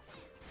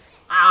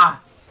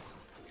 Ah.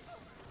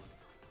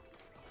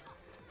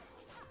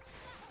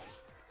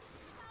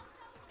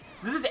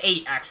 This is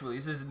 8, actually.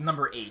 This is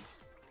number 8.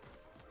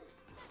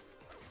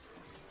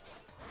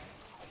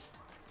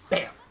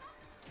 Bam.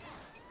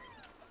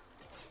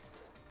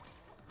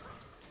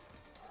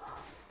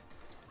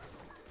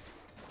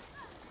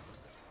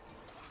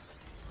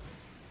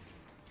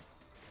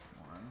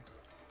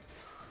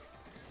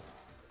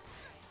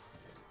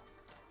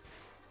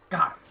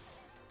 Got him.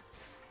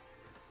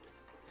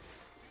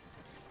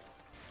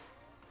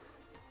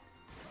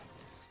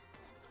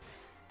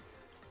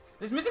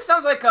 This music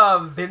sounds like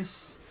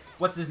Vince,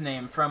 what's his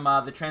name, from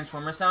the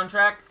Transformers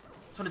soundtrack.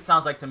 That's what it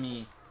sounds like to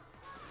me.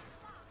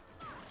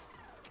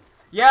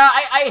 Yeah,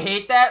 I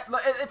hate that.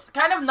 It's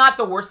kind of not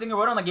the worst thing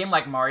about it on a game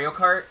like Mario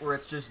Kart, where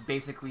it's just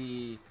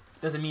basically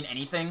doesn't mean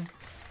anything.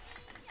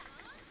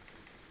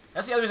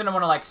 That's the other reason I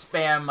want to, like,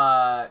 spam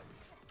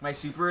my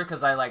super,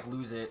 because I, like,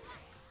 lose it.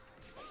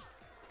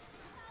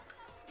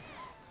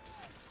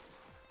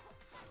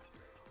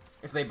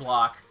 If they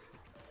block.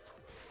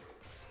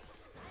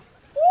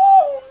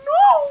 Oh,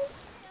 no!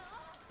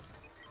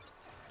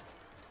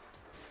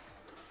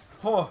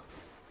 Oh.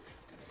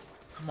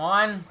 Come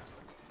on.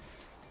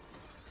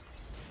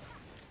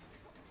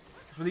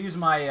 Just really use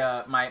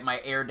my,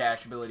 my air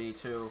dash ability,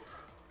 too.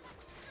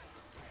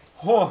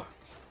 Oh.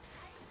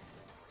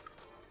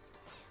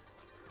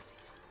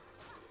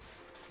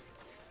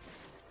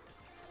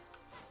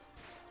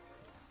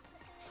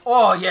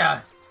 Oh,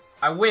 yeah.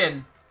 I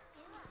win.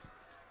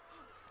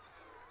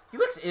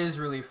 Helix is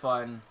really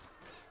fun.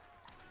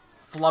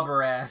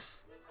 Flubber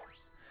ass.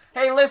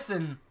 Hey,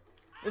 listen.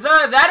 Is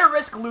that a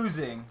risk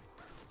losing?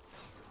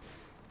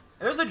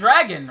 There's a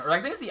dragon, or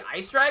I think it's the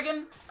ice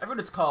dragon. I forget what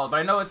it's called, but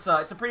I know it's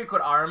a pretty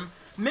good arm.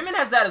 Min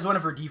has that as one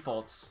of her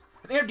defaults.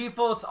 I think her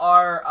defaults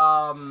are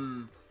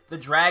the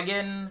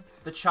dragon,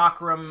 the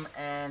chakram,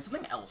 and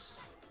something else.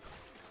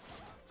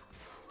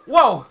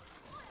 Whoa!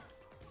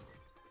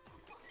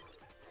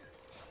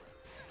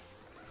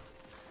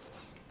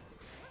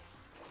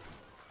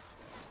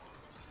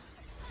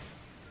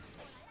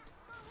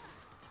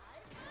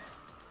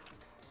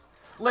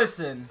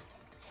 Listen.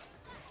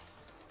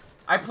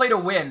 I play to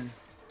win.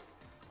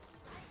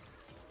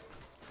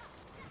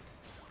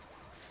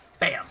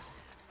 Bam.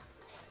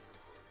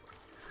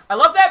 I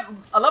love that,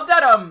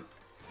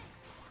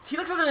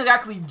 Helix doesn't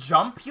exactly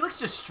jump. Helix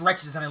just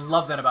stretches, and I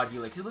love that about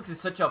Helix. Helix is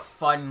such a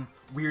fun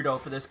weirdo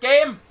for this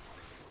game.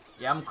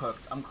 Yeah, I'm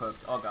cooked. I'm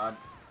cooked. Oh, God.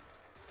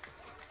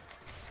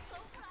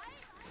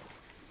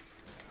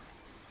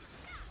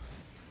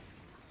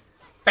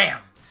 Bam.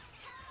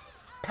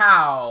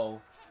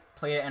 Pow.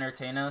 Play to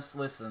entertain us?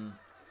 Listen.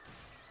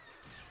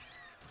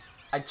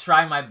 I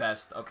try my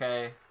best,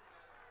 okay?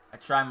 I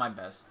try my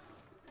best.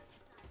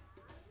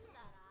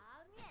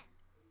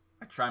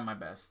 I try my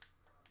best.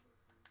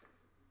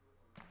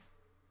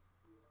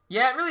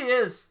 Yeah, it really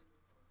is.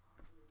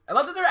 I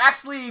love that they're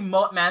actually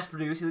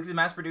mass-produced. Helix is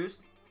mass-produced.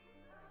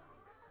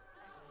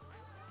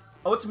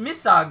 Oh, it's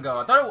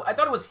Misango. I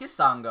thought it was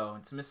Hisango.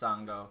 It's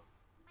Misango.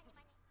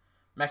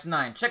 Match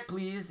 9. Check,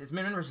 please. It's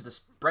Min versus the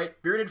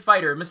spirited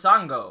fighter,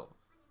 Misango.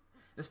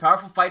 This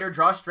powerful fighter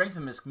draws strength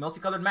from his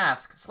multicolored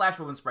mask,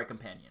 Slash-woven sprite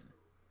companion.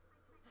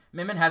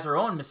 Min has her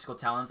own mystical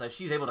talents as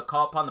she's able to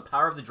call upon the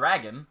power of the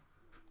dragon.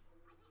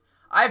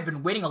 I've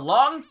been waiting a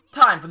long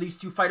time for these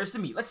two fighters to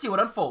meet. Let's see what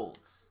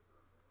unfolds.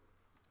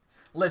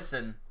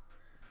 Listen.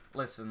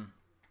 Listen.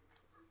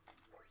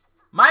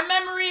 My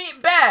memory,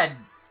 bad.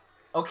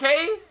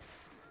 Okay?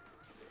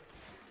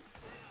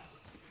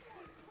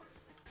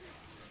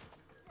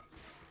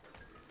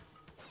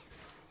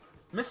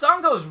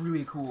 Misango's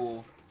really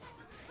cool.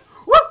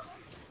 Whoop!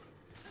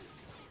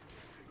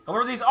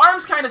 However, these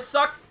arms kind of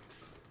suck.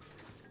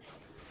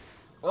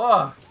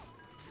 Ugh.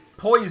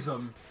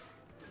 Poison.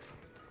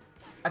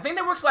 I think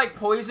that works like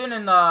poison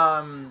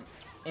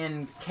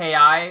in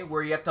KI,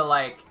 where you have to,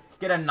 like,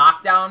 get a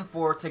knockdown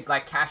to,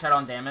 like, cash out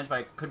on damage, but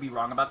I could be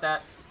wrong about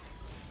that.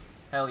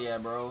 Hell yeah,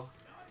 bro.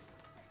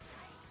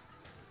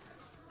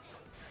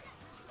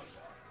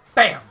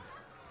 Bam!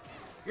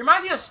 It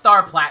reminds me of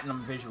Star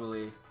Platinum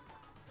visually.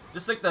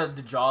 Just like the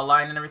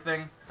jawline and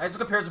everything. Its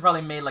comparisons are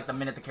probably made like the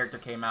minute the character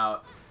came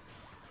out.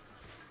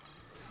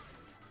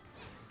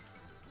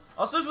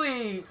 Also, it's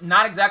really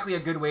not exactly a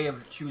good way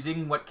of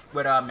choosing what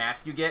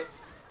mask you get.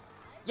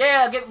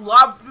 Yeah, get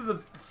lobbed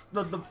through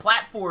the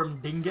platform,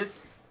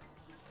 dingus.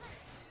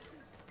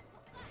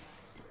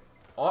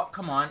 Oh,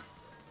 come on.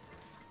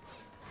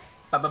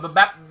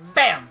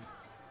 Bam!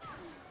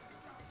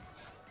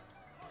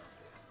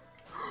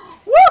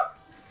 Woo!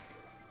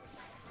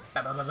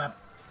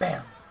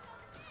 Bam!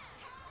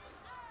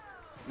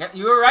 Yeah,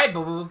 you were right,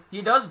 boo-boo.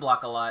 He does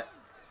block a lot.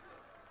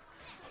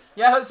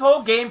 Yeah, his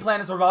whole game plan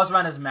revolves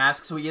around his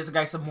mask, so he is a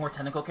guy, some more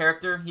technical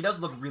character. He does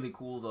look really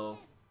cool, though.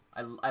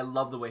 I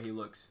love the way he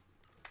looks.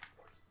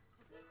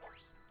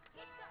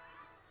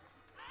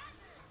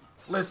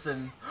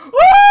 Listen. Woo!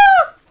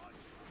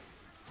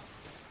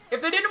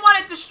 If they didn't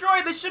want it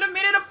destroyed, they should have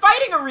made it a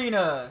fighting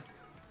arena.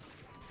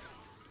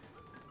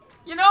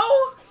 You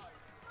know?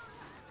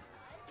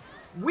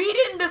 We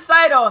didn't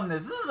decide on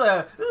this. This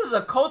is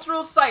a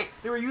cultural site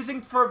they were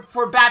using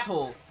for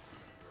battle.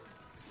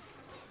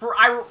 For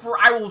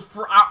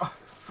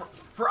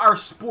our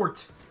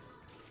sport.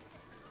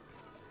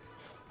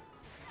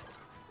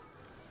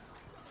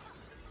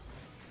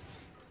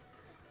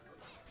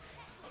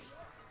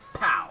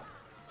 Pow.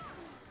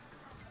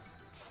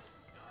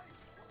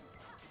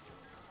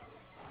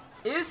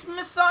 Is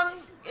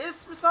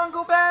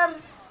Misango bad?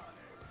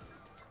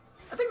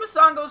 I think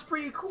Misango's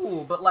pretty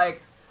cool, but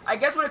like, I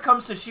guess when it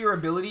comes to sheer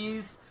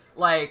abilities,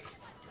 like,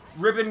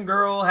 Ribbon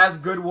Girl has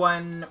good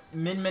one,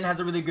 Min Min has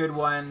a really good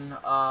one,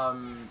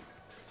 I'm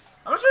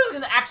not sure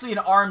there's actually an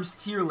ARMS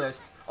tier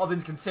list, all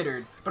things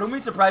considered, but I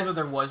wouldn't be surprised if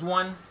there was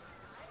one.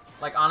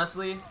 Like,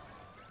 honestly.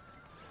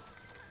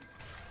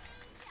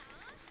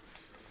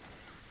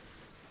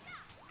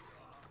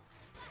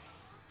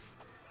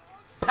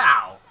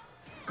 Pow!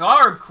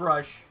 Guard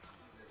Crush!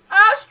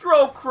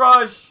 Astro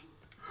Crush!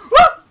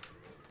 Ah!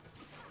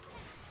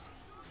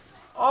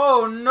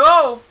 Oh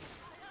no!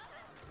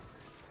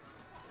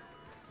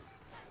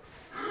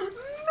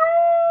 No!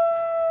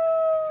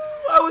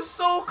 I was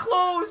so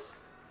close!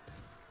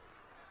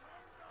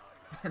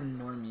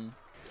 Normie.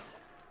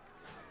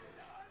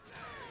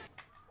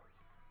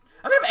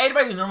 I think if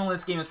anybody who's normal in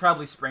this game is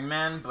probably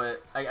Springman,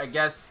 but I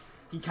guess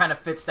he kind of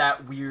fits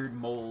that weird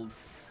mold.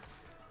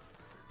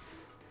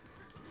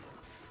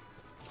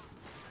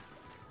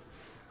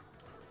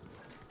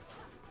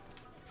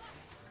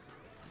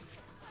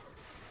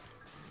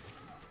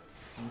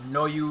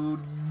 No, you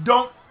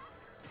don't.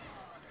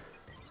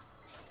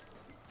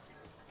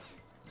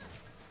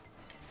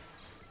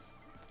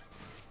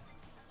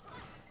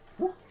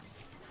 Woo.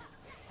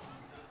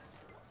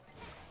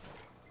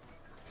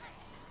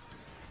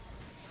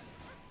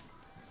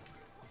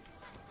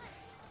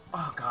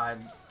 Oh,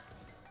 God.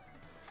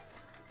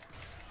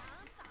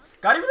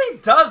 God, he really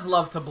does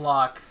love to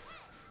block.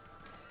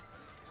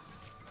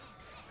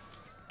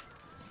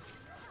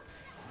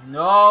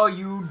 No,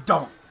 you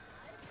don't.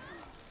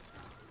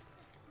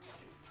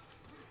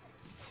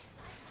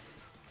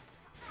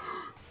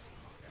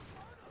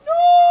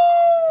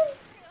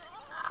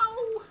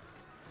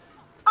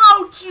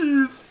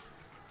 Jeez.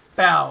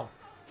 Bow.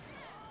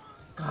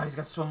 God, he's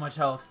got so much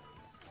health.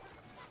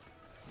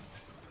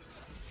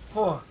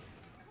 Oh.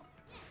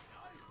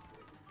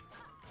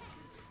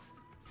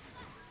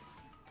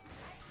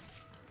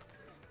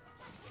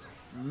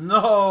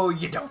 No,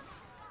 you don't.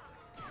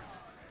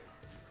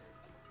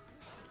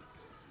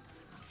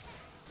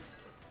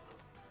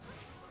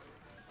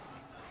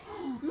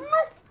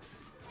 No.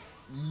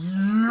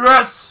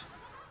 Yes.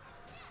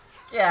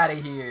 Get out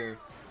of here.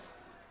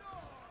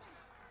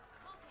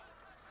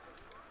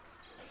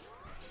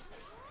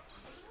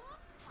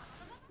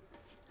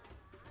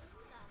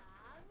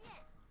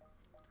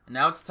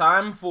 Now it's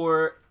time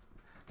for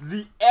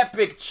the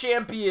epic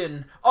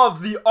champion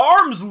of the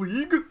ARMS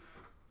League.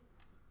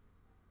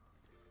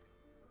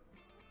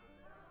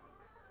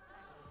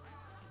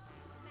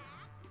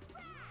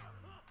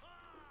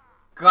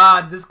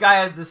 God, this guy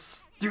has the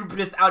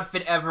stupidest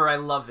outfit ever. I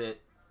love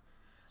it.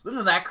 Listen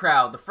to that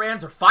crowd. The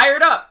fans are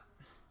fired up.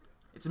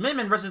 It's Min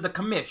Min versus the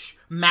commish,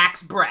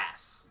 Max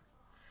Brass.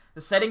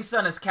 The setting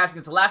sun is casting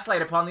its last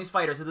light upon these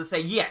fighters as they say,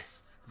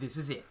 yes, this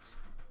is it.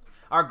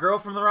 Our girl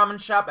from the ramen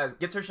shop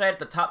gets her shot at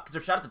the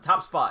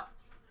top spot.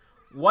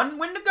 One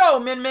win to go,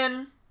 Min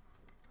Min.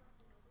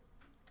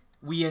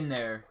 We in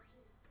there.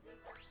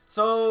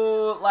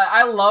 So, like,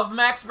 I love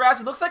Max Brass.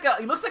 He looks like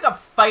a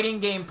fighting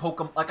game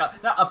Pokemon, like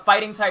not a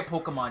fighting type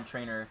Pokemon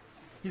trainer.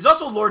 He's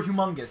also Lord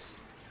Humongous.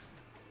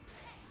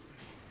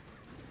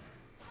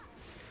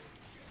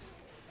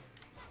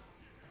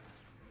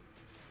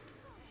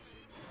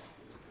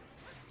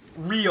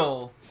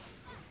 Real.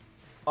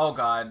 Oh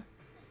God.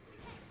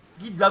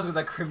 He does look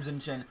like Crimson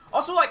Chin.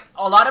 Also, like,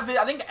 a lot of it,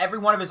 I think every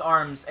one of his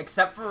arms,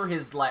 except for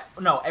his, like,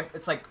 no,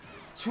 it's like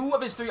 2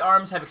 of his 3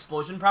 arms have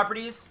explosion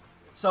properties.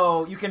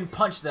 So, you can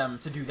punch them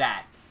to do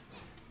that.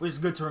 Which is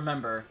good to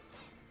remember.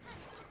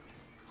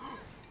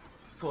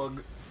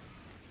 Fug.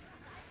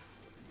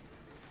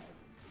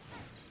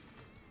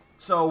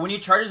 So, when he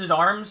charges his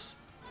arms,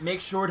 make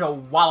sure to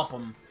wallop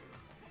him.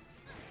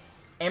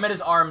 Aim at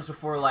his arms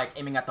before, like,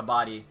 aiming at the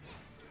body.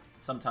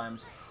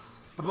 Sometimes.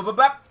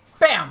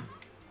 Bam!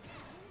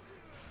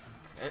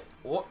 Okay.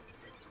 Oh.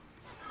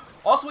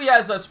 Also, he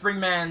has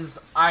Springman's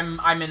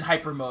I'm in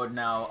hyper mode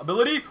now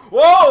ability.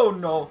 Whoa,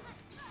 no.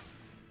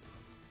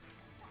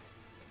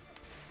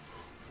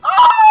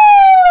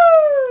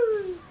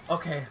 Oh!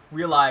 Okay,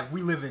 we alive.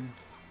 We living.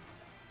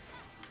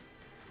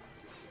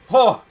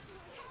 Oh!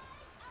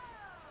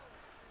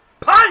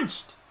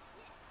 Punched!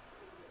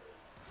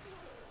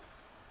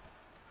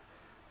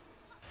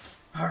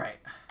 Alright.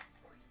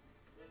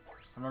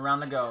 I'm around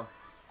to go.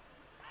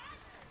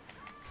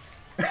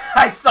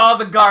 I saw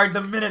the guard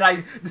the minute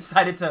I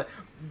decided to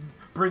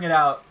bring it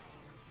out.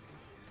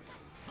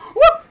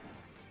 Whoop!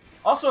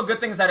 Also, a good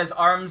thing is that his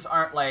arms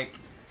aren't, like,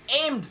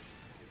 aimed.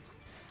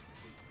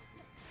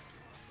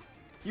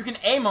 You can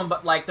aim them,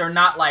 but, like, they're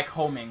not, like,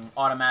 homing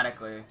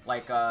automatically.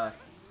 Like,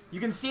 you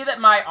can see that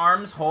my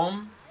arms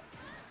home.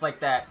 It's like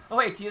that. Oh,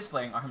 wait, Tia's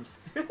playing ARMS.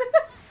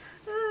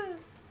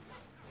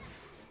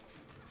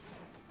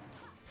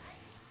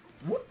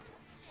 Whoop!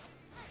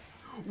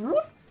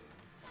 Whoop!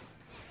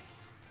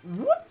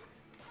 Whoop!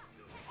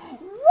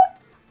 Whoop!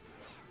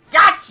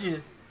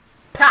 Gotcha!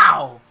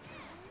 Pow!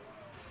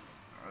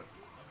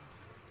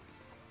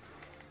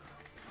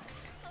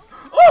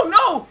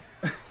 Oh,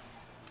 no!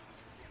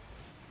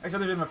 I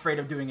said I'm afraid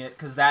of doing it,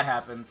 because that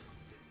happens.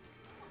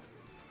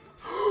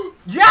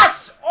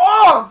 Yes!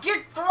 Oh,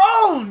 get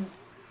thrown!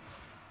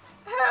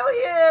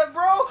 Hell yeah,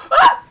 bro!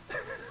 Ah!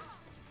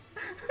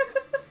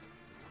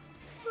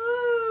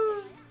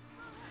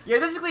 Yeah,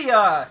 basically,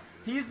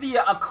 he's the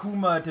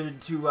Akuma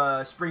to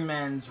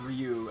Springman's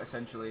Ryu,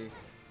 essentially.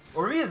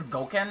 Or maybe his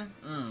Goken?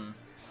 Don't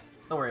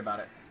worry about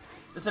it.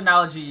 This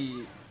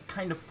analogy,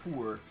 kind of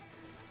poor.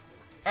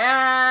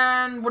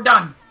 And we're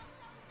done.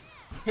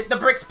 Hit the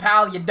bricks,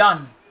 pal, you're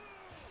done.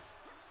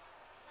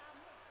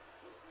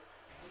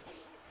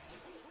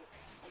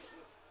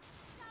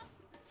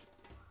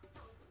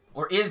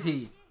 Or is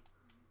he?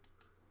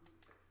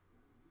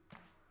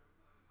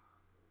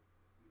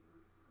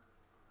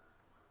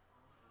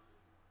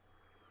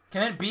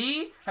 Can it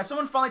be? Has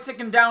someone finally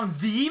taken down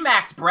the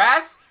Max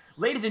Brass?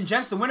 Ladies and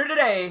gents, the winner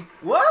today.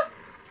 What?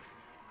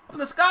 Up in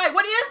the sky?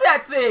 What is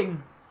that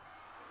thing?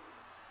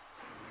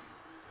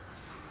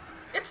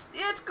 It's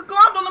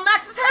glommed on the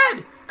Max's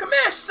head.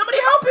 Kamish, somebody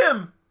help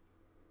him.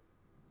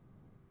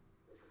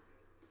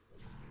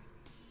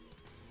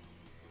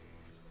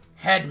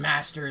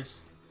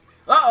 Headmasters.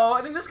 Uh-oh,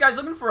 I think this guy's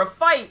looking for a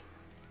fight.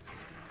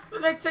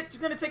 Who's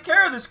gonna take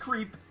care of this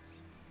creep?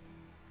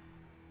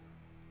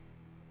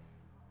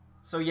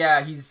 So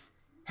yeah, he's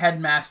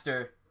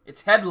Headmaster.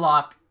 It's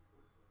Headlock.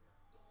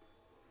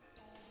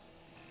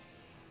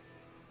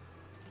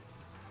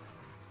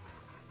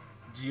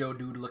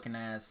 Geodude looking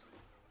ass.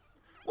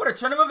 What a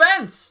turn of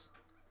events!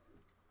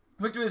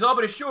 Victory is all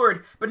but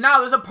assured, but now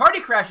there's a party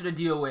crasher to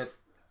deal with.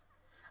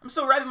 I'm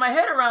still wrapping my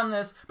head around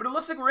this, but it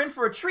looks like we're in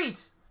for a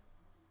treat.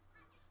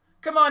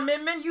 Come on,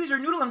 Min Min, use your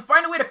noodle and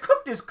find a way to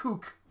cook this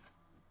kook.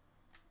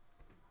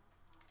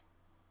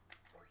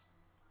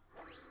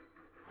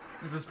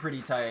 This is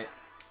pretty tight.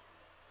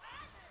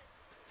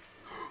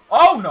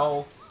 Oh,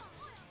 no!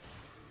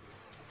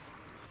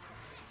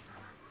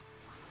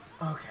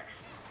 Okay.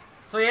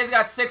 So he has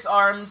got 6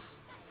 arms.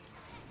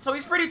 So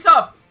he's pretty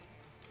tough.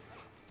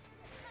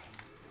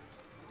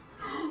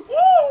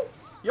 Ooh!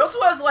 He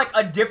also has, like,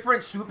 a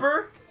different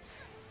super.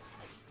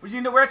 Which you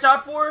need to watch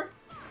out for.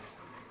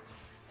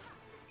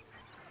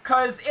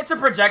 Because it's a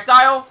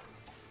projectile.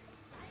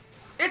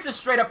 It's a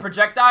straight-up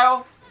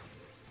projectile.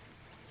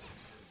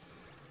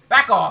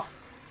 Back off.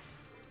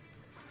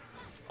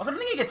 I don't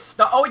think he gets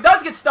stunned. Oh, he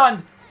does get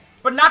stunned.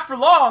 But not for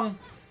long.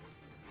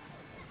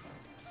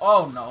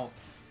 Oh, no.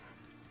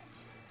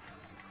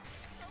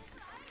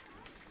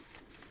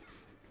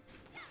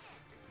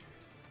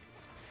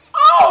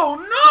 Oh,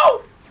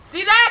 no!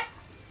 See that?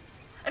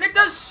 And it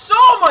does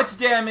so much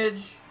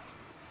damage.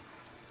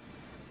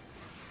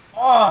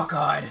 Oh,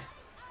 God.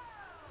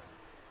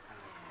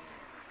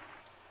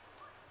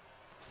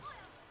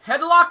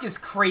 Headlock is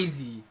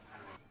crazy.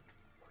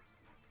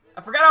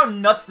 I forgot how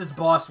nuts this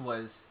boss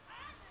was.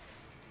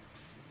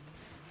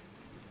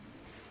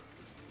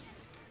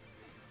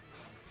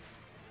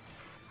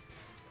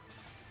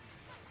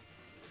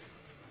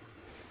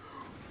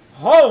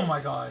 Oh my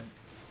God.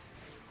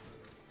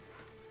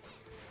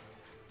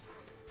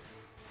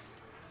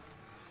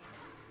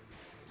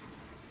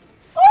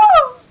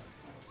 Oh!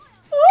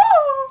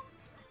 Oh!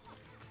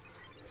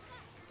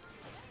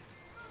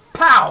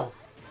 Pow!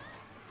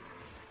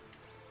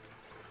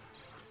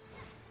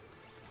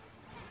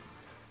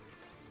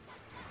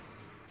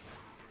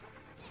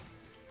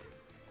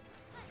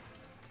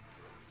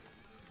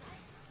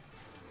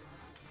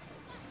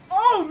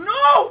 Oh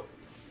no!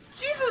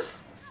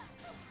 Jesus!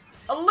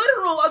 A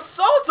literal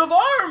assault of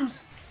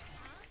arms!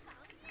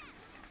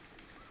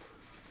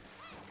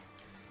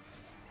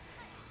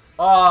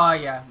 Oh,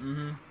 yeah.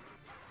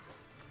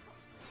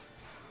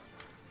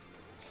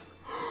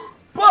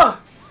 Bah!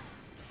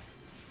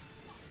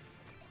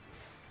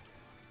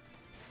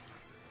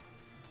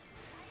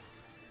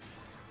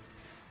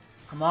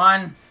 Come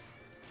on.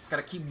 Just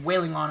gotta keep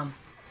wailing on him.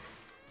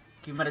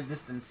 Keep him at a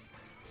distance.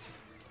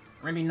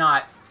 Maybe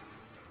not.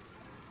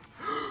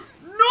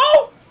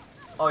 No!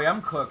 Oh yeah,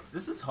 I'm cooked.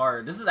 This is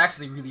hard. This is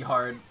actually really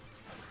hard.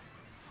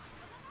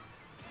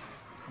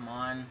 Come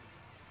on.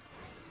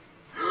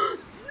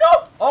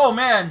 No! Oh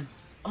man!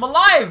 I'm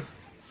alive!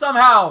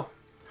 Somehow!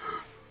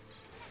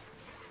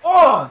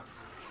 Oh!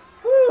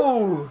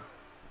 Ooh!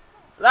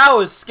 That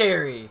was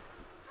scary.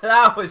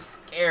 That was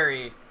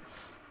scary.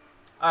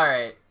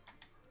 Alright.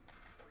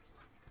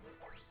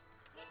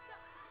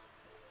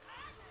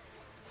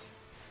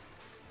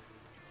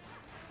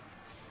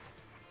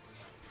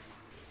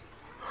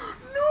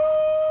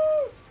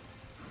 No!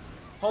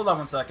 Hold on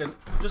 1 second.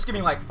 Just give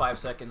me like 5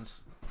 seconds.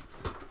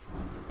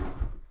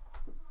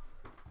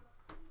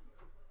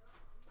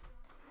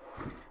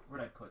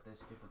 Where'd I put this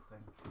stupid thing?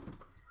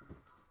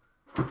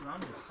 It's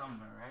around here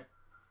somewhere, right?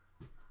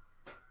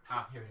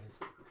 Ah, here it is.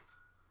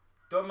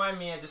 Don't mind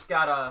me, I just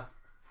gotta...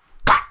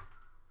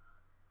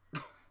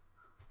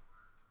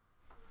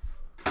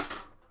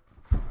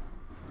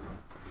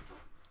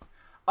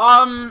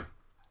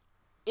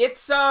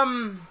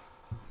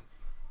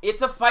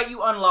 It's a fight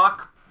you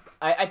unlock.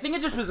 I think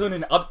it just was in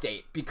an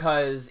update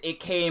because it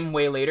came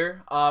way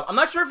later. I'm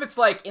not sure if it's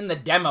like in the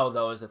demo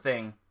though is the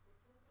thing.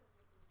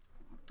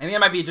 I think it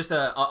might be just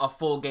a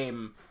full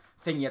game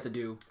thing you have to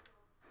do.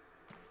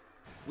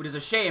 Which is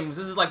a shame, because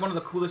this is like one of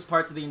the coolest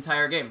parts of the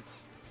entire game.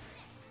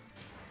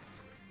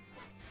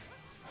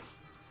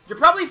 You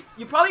probably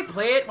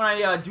play it when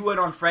I do it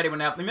on Friday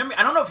when I remember.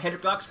 I don't know if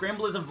Headlock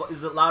Scramble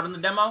is allowed in the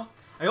demo.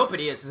 I hope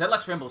it is, because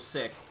Headlock Scramble is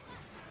sick.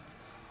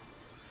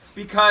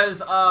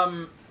 Because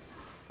oh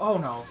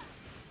no.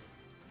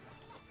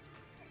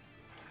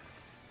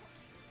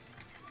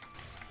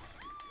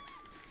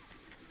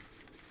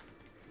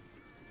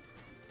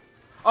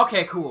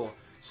 Okay, cool.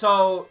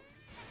 So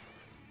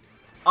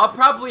I'll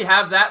probably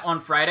have that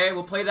on Friday.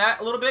 We'll play that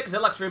a little bit, because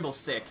Headlock Scramble's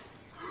sick.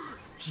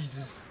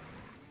 Jesus.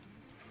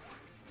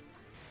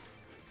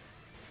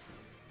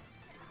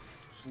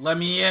 Just let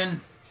me in.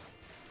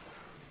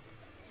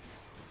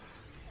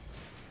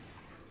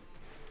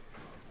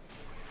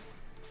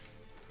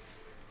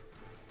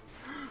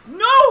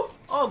 No!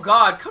 Oh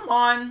god, come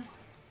on.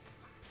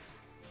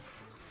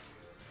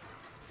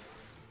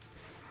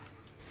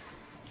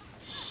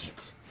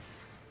 Shit.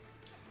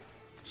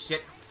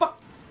 Shit.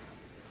 Fuck.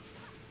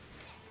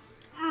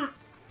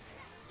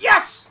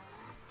 Yes!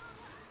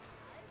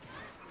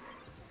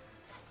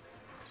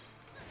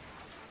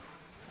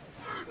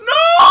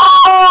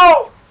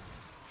 No!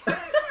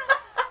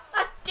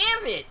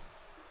 Damn it!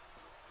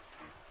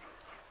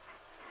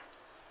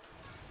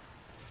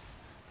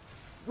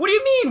 What do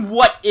you mean,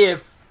 what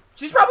if?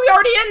 She's probably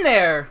already in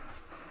there!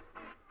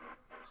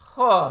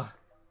 Oh.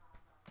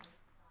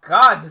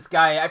 God, this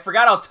guy. I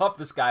forgot how tough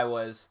this guy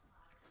was.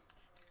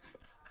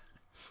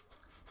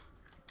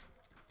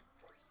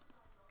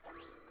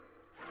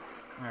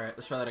 Alright,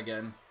 let's try that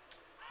again.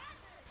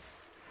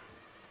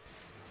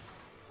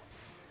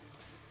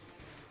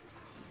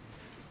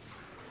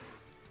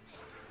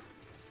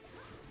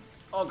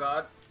 Oh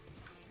god.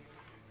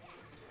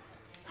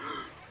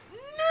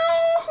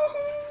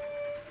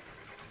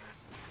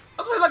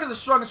 That's why Headlock is the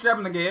strongest grab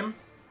in the game.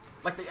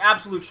 Like the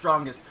absolute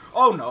strongest.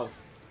 Oh no.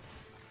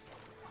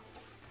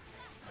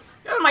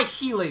 Get out of my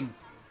healing.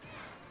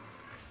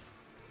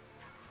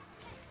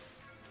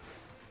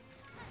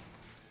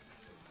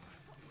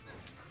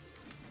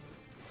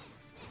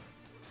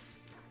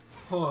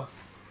 Oh.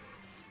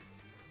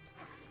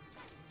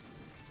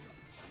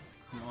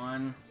 Come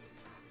on.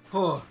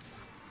 Oh.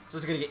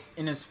 Just gonna get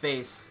in his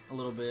face a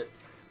little bit.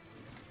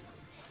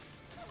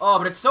 Oh,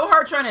 but it's so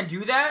hard trying to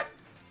do that.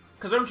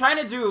 Because what I'm trying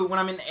to do when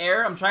I'm in the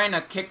air, I'm trying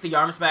to kick the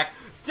arms back.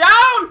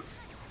 Down!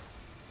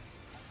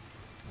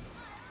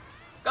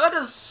 God, that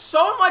does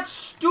so much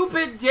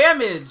stupid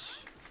damage.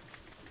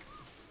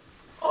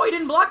 Oh, he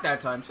didn't block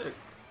that time. Sick.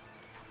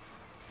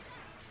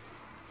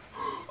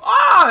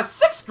 Ah,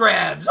 6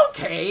 grabs.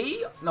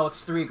 Okay. No,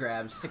 it's 3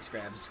 grabs. 6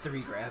 grabs.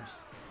 3 grabs.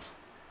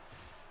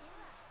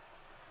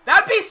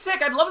 That'd be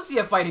sick. I'd love to see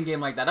a fighting game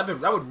like that.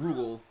 That would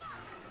rule.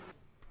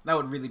 That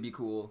would really be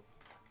cool.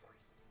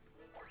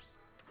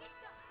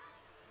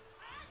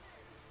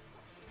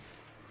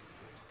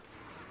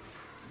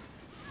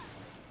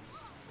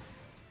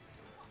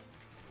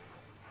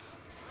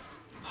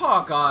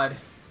 Oh god.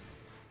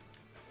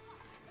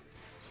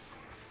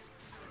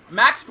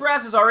 Max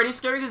Brass is already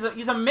scary.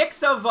 He's a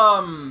mix of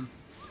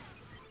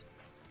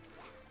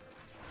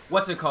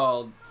what's it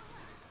called?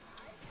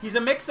 He's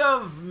a mix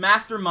of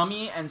Master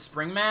Mummy and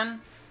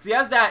Springman. So he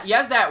has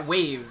that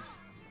wave,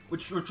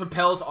 which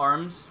repels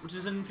arms, which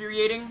is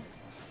infuriating.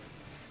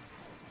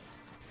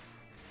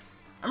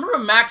 I remember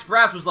when Max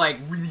Brass was like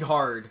really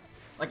hard,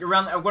 like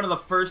around one of the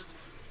first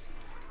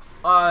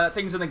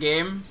things in the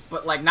game,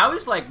 but like now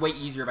he's like way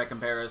easier by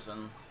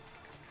comparison.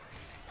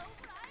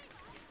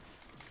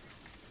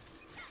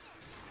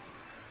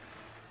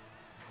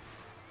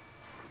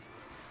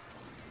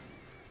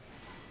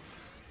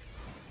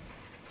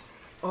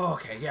 Oh,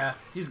 okay, yeah.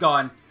 He's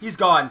gone. He's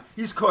gone.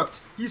 He's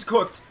cooked. He's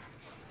cooked.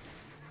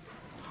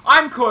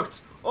 I'm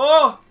cooked!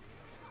 Oh!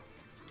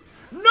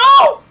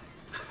 No!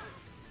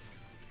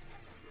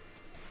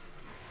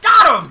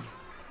 Got him!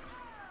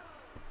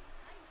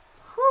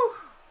 Whew.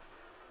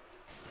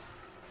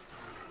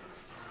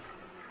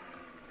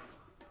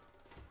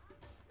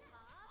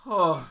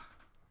 Oh.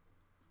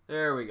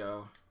 There we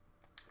go.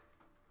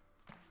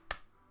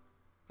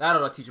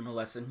 That'll teach him a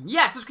lesson.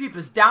 Yes, this creep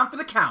is down for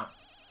the count.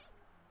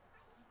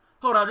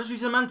 Hold on, just use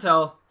some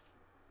intel.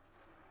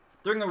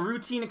 During a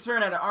routine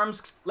experiment at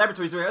ARMS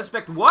laboratories, I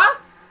suspect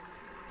what?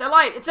 That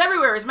light, it's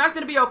everywhere. Is Max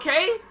gonna be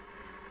okay?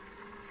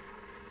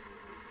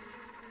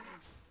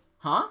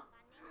 Huh?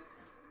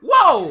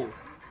 Whoa!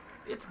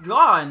 It's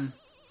gone.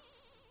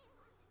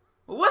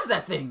 What was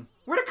that thing?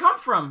 Where'd it come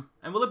from?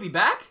 And will it be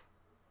back?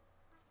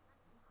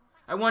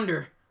 I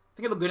wonder.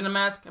 Think it look good in a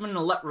mask? I'm in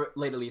a lot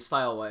lately,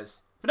 style-wise.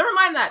 But never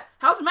mind that.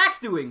 How's Max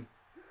doing?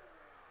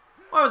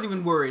 Why was I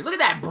even worried? Look at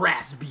that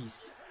brass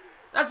beast.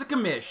 That's a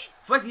commish.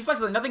 He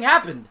flexes like nothing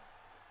happened.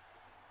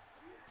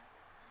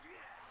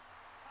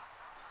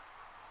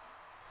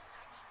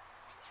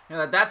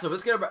 Yeah, that's it.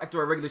 Let's get back to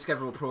our regular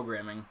scheduled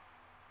programming.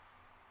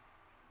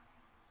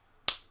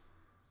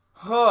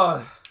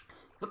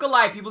 Look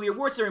alive, people. The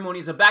award ceremony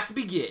is about to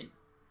begin.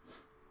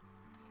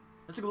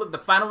 Let's take a look at the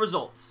final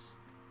results.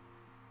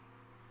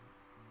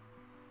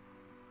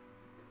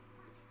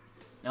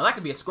 Now that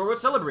could be a score worth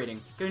celebrating.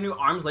 Could a new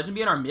ARMS legend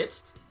be in our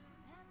midst?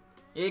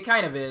 It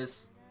kind of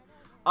is.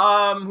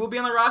 Who will be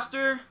on the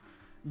roster?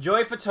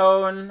 Joy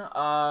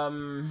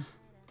Fatone,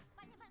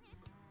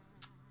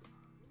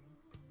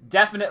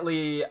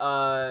 definitely,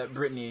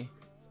 Brittany.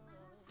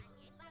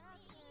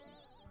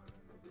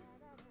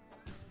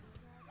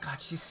 God,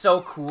 she's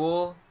so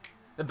cool.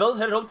 The bell's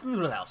headed home to the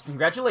Noodle House.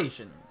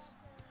 Congratulations.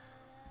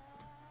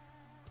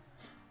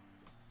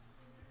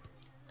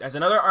 As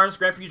another ARMS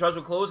Grand Prix trials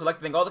will close, I'd like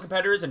to thank all the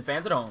competitors and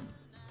fans at home.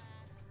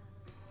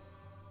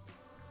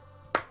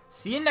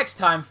 See you next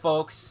time,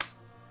 folks.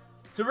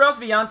 Super House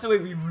Beyonce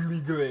would be really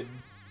good.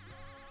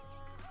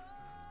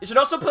 It should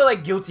also play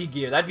like Guilty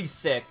Gear. That'd be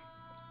sick.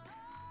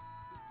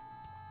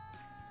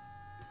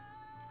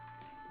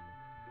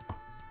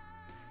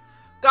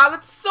 God,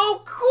 that's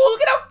so cool!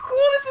 Look at how cool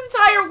this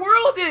entire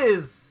world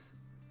is!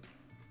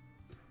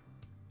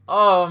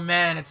 Oh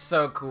man, it's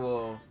so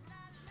cool.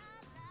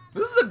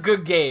 This is a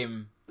good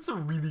game. This is a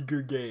really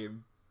good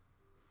game.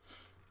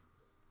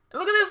 And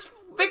look at this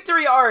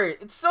victory art!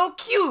 It's so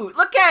cute!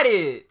 Look at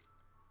it!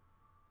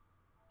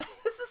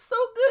 This is so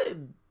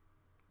good!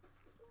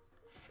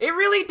 It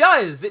really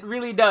does! It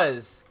really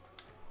does.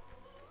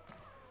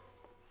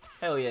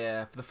 Hell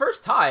yeah. For the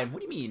first time? What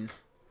do you mean?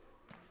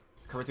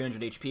 Cover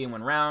 300 HP in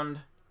one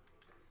round.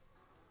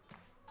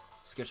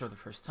 Sketch for the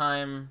first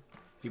time.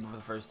 Feeble for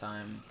the first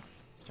time.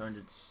 Turned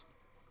its...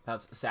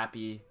 That's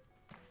sappy.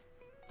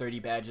 30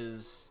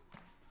 badges.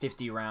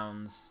 50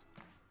 rounds.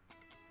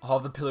 All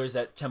the pillars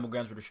at Temple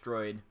Grounds were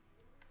destroyed.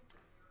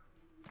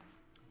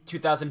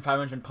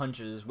 2,500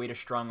 punches. Way to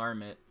strong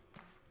arm it.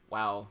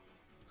 Wow.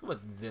 Let's go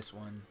with this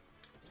one.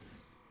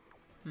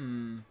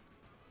 Do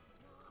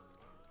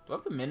I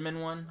have the Min Min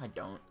one? I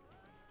don't.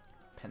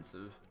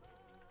 Pensive.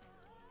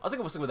 I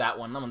think we'll stick with that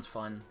one. That one's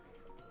fun.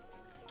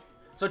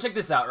 So check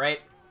this out,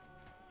 right?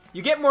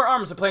 You get more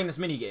arms for playing this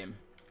minigame.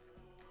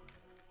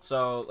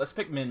 So let's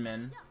pick Min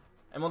Min.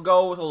 And we'll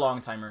go with a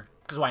long timer.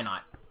 Because why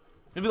not?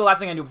 It'll be the last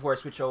thing I do before I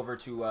switch over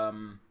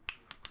to,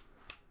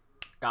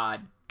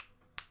 God.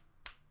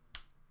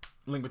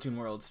 Link Between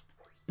Worlds.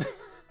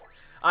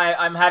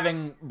 I'm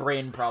having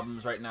brain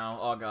problems right now.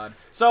 Oh, God.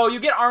 So you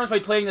get arms by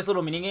playing this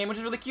little minigame, which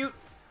is really cute.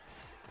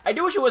 I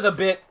do wish it was a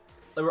bit...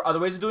 There were other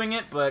ways of doing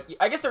it, but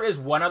I guess there is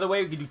one other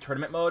way. You can do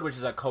tournament mode, which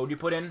is a code you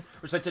put in,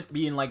 which lets it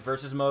be in, like,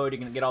 versus mode. You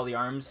can get all the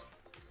arms.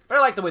 But I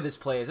like the way this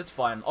plays. It's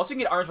fun. Also, you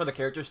can get arms for the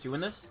characters, too,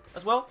 in this,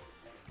 as well.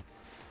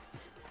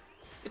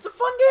 It's a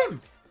fun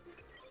game.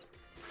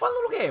 Fun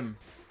little game.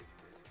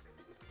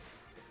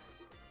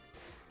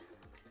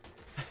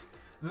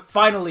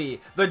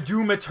 Finally, the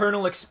Doom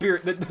Eternal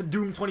experience, the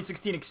Doom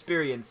 2016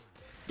 experience.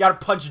 Gotta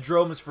punch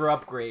drones for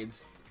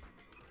upgrades.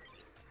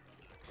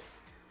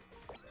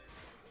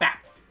 Bap.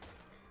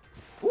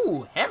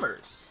 Ooh,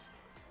 hammers.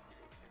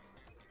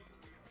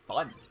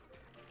 Fun.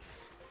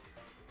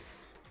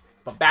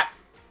 But bap.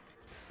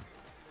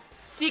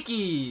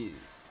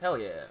 Seekies. Hell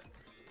yeah.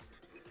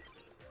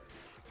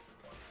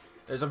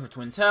 There's one for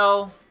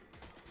Twintel.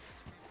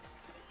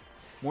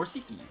 More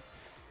Seekies.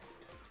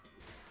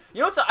 You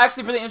know what's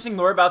actually really interesting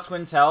lore about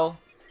Twintel?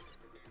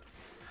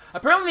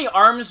 Apparently in the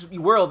ARMS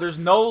world, there's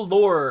no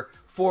lore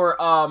for,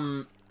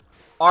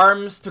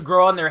 ARMS to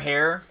grow on their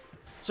hair.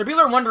 So people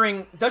are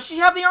wondering, does she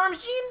have the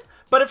ARMS gene?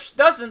 But if she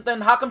doesn't,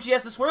 then how come she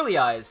has the swirly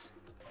eyes?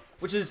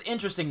 Which is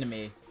interesting to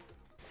me.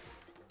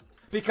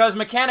 Because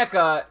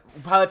Mechanica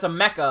pilots a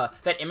mecha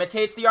that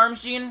imitates the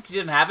ARMS gene, because she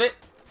didn't have it.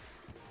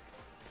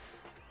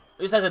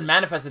 It just hasn't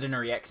manifested in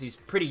her yet, because he's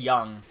pretty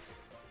young.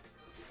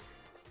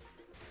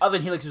 Other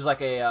than Helix, who's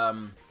like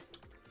a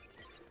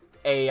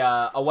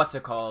what's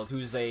it called?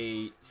 Who's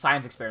a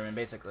science experiment,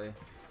 basically.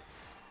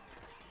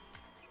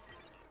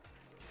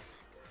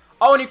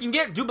 Oh, and you can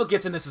get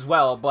duplicates in this as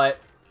well, but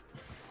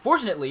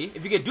Fortunately,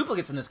 if you get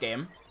duplicates in this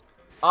game,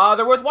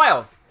 they're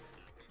worthwhile.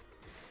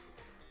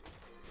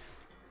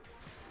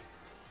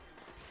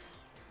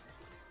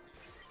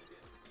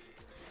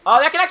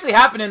 That can actually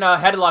happen in a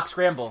headlock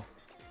scramble.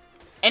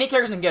 Any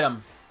character can get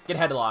them. Get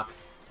headlock.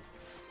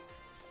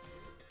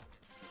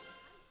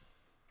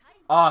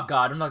 Oh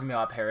god, I'm not gonna be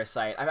about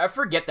Parasite. I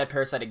forget that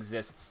Parasite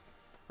exists.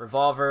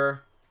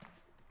 Revolver.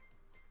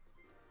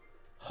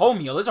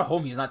 Homeo. Those are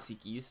Homeos, not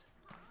Seekies.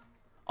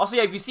 Also,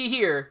 yeah, if you see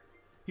here,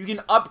 you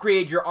can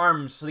upgrade your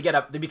arms so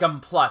they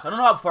become plus. I don't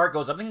know how far it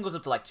goes. I think it goes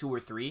up to like 2 or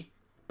 3,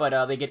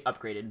 but they get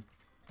upgraded.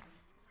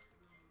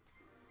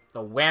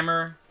 The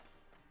Whammer.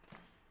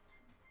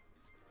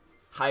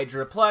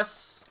 Hydra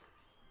Plus.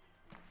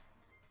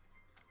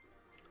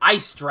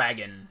 Ice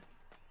Dragon.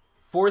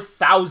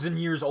 4,000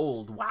 years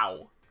old.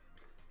 Wow.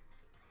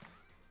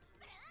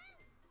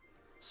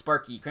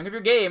 Sparky. Crank up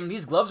your game.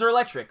 These gloves are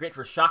electric. Great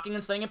for shocking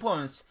and stunning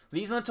opponents.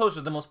 These and the Toaster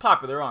are the most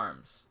popular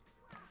arms.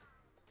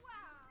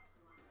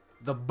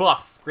 The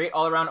Buff. Great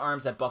all-around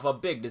arms that buff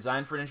up big.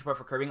 Designed for an inch part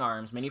for curving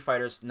arms. Many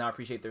fighters now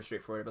appreciate their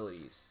straightforward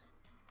abilities.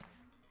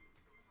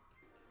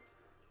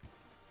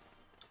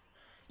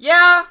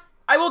 Yeah,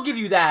 I will give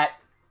you that.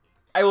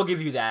 I will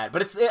give you that.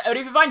 But if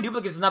you find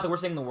duplicates, it's not the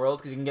worst thing in the world,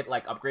 because you can get,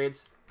 like,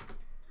 upgrades.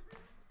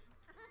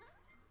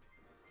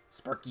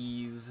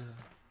 Sparkies.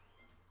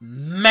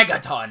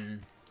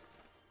 Megaton.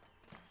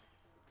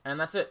 And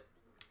that's it.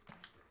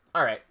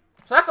 Alright.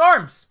 So that's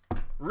ARMS.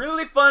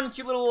 Really fun,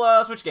 cute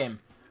little Switch game.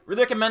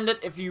 Really recommend it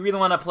if you really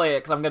want to play it,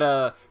 because I'm going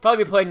to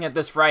probably be playing it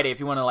this Friday if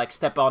you want to, like,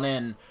 step on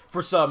in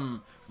for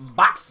some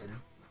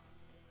boxing.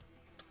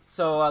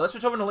 So, let's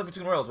switch over to Link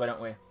Between Worlds, why don't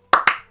we?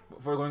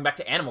 Before going back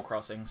to Animal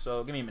Crossing.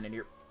 So, give me a minute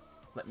here.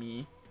 Let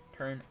me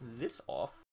turn this off.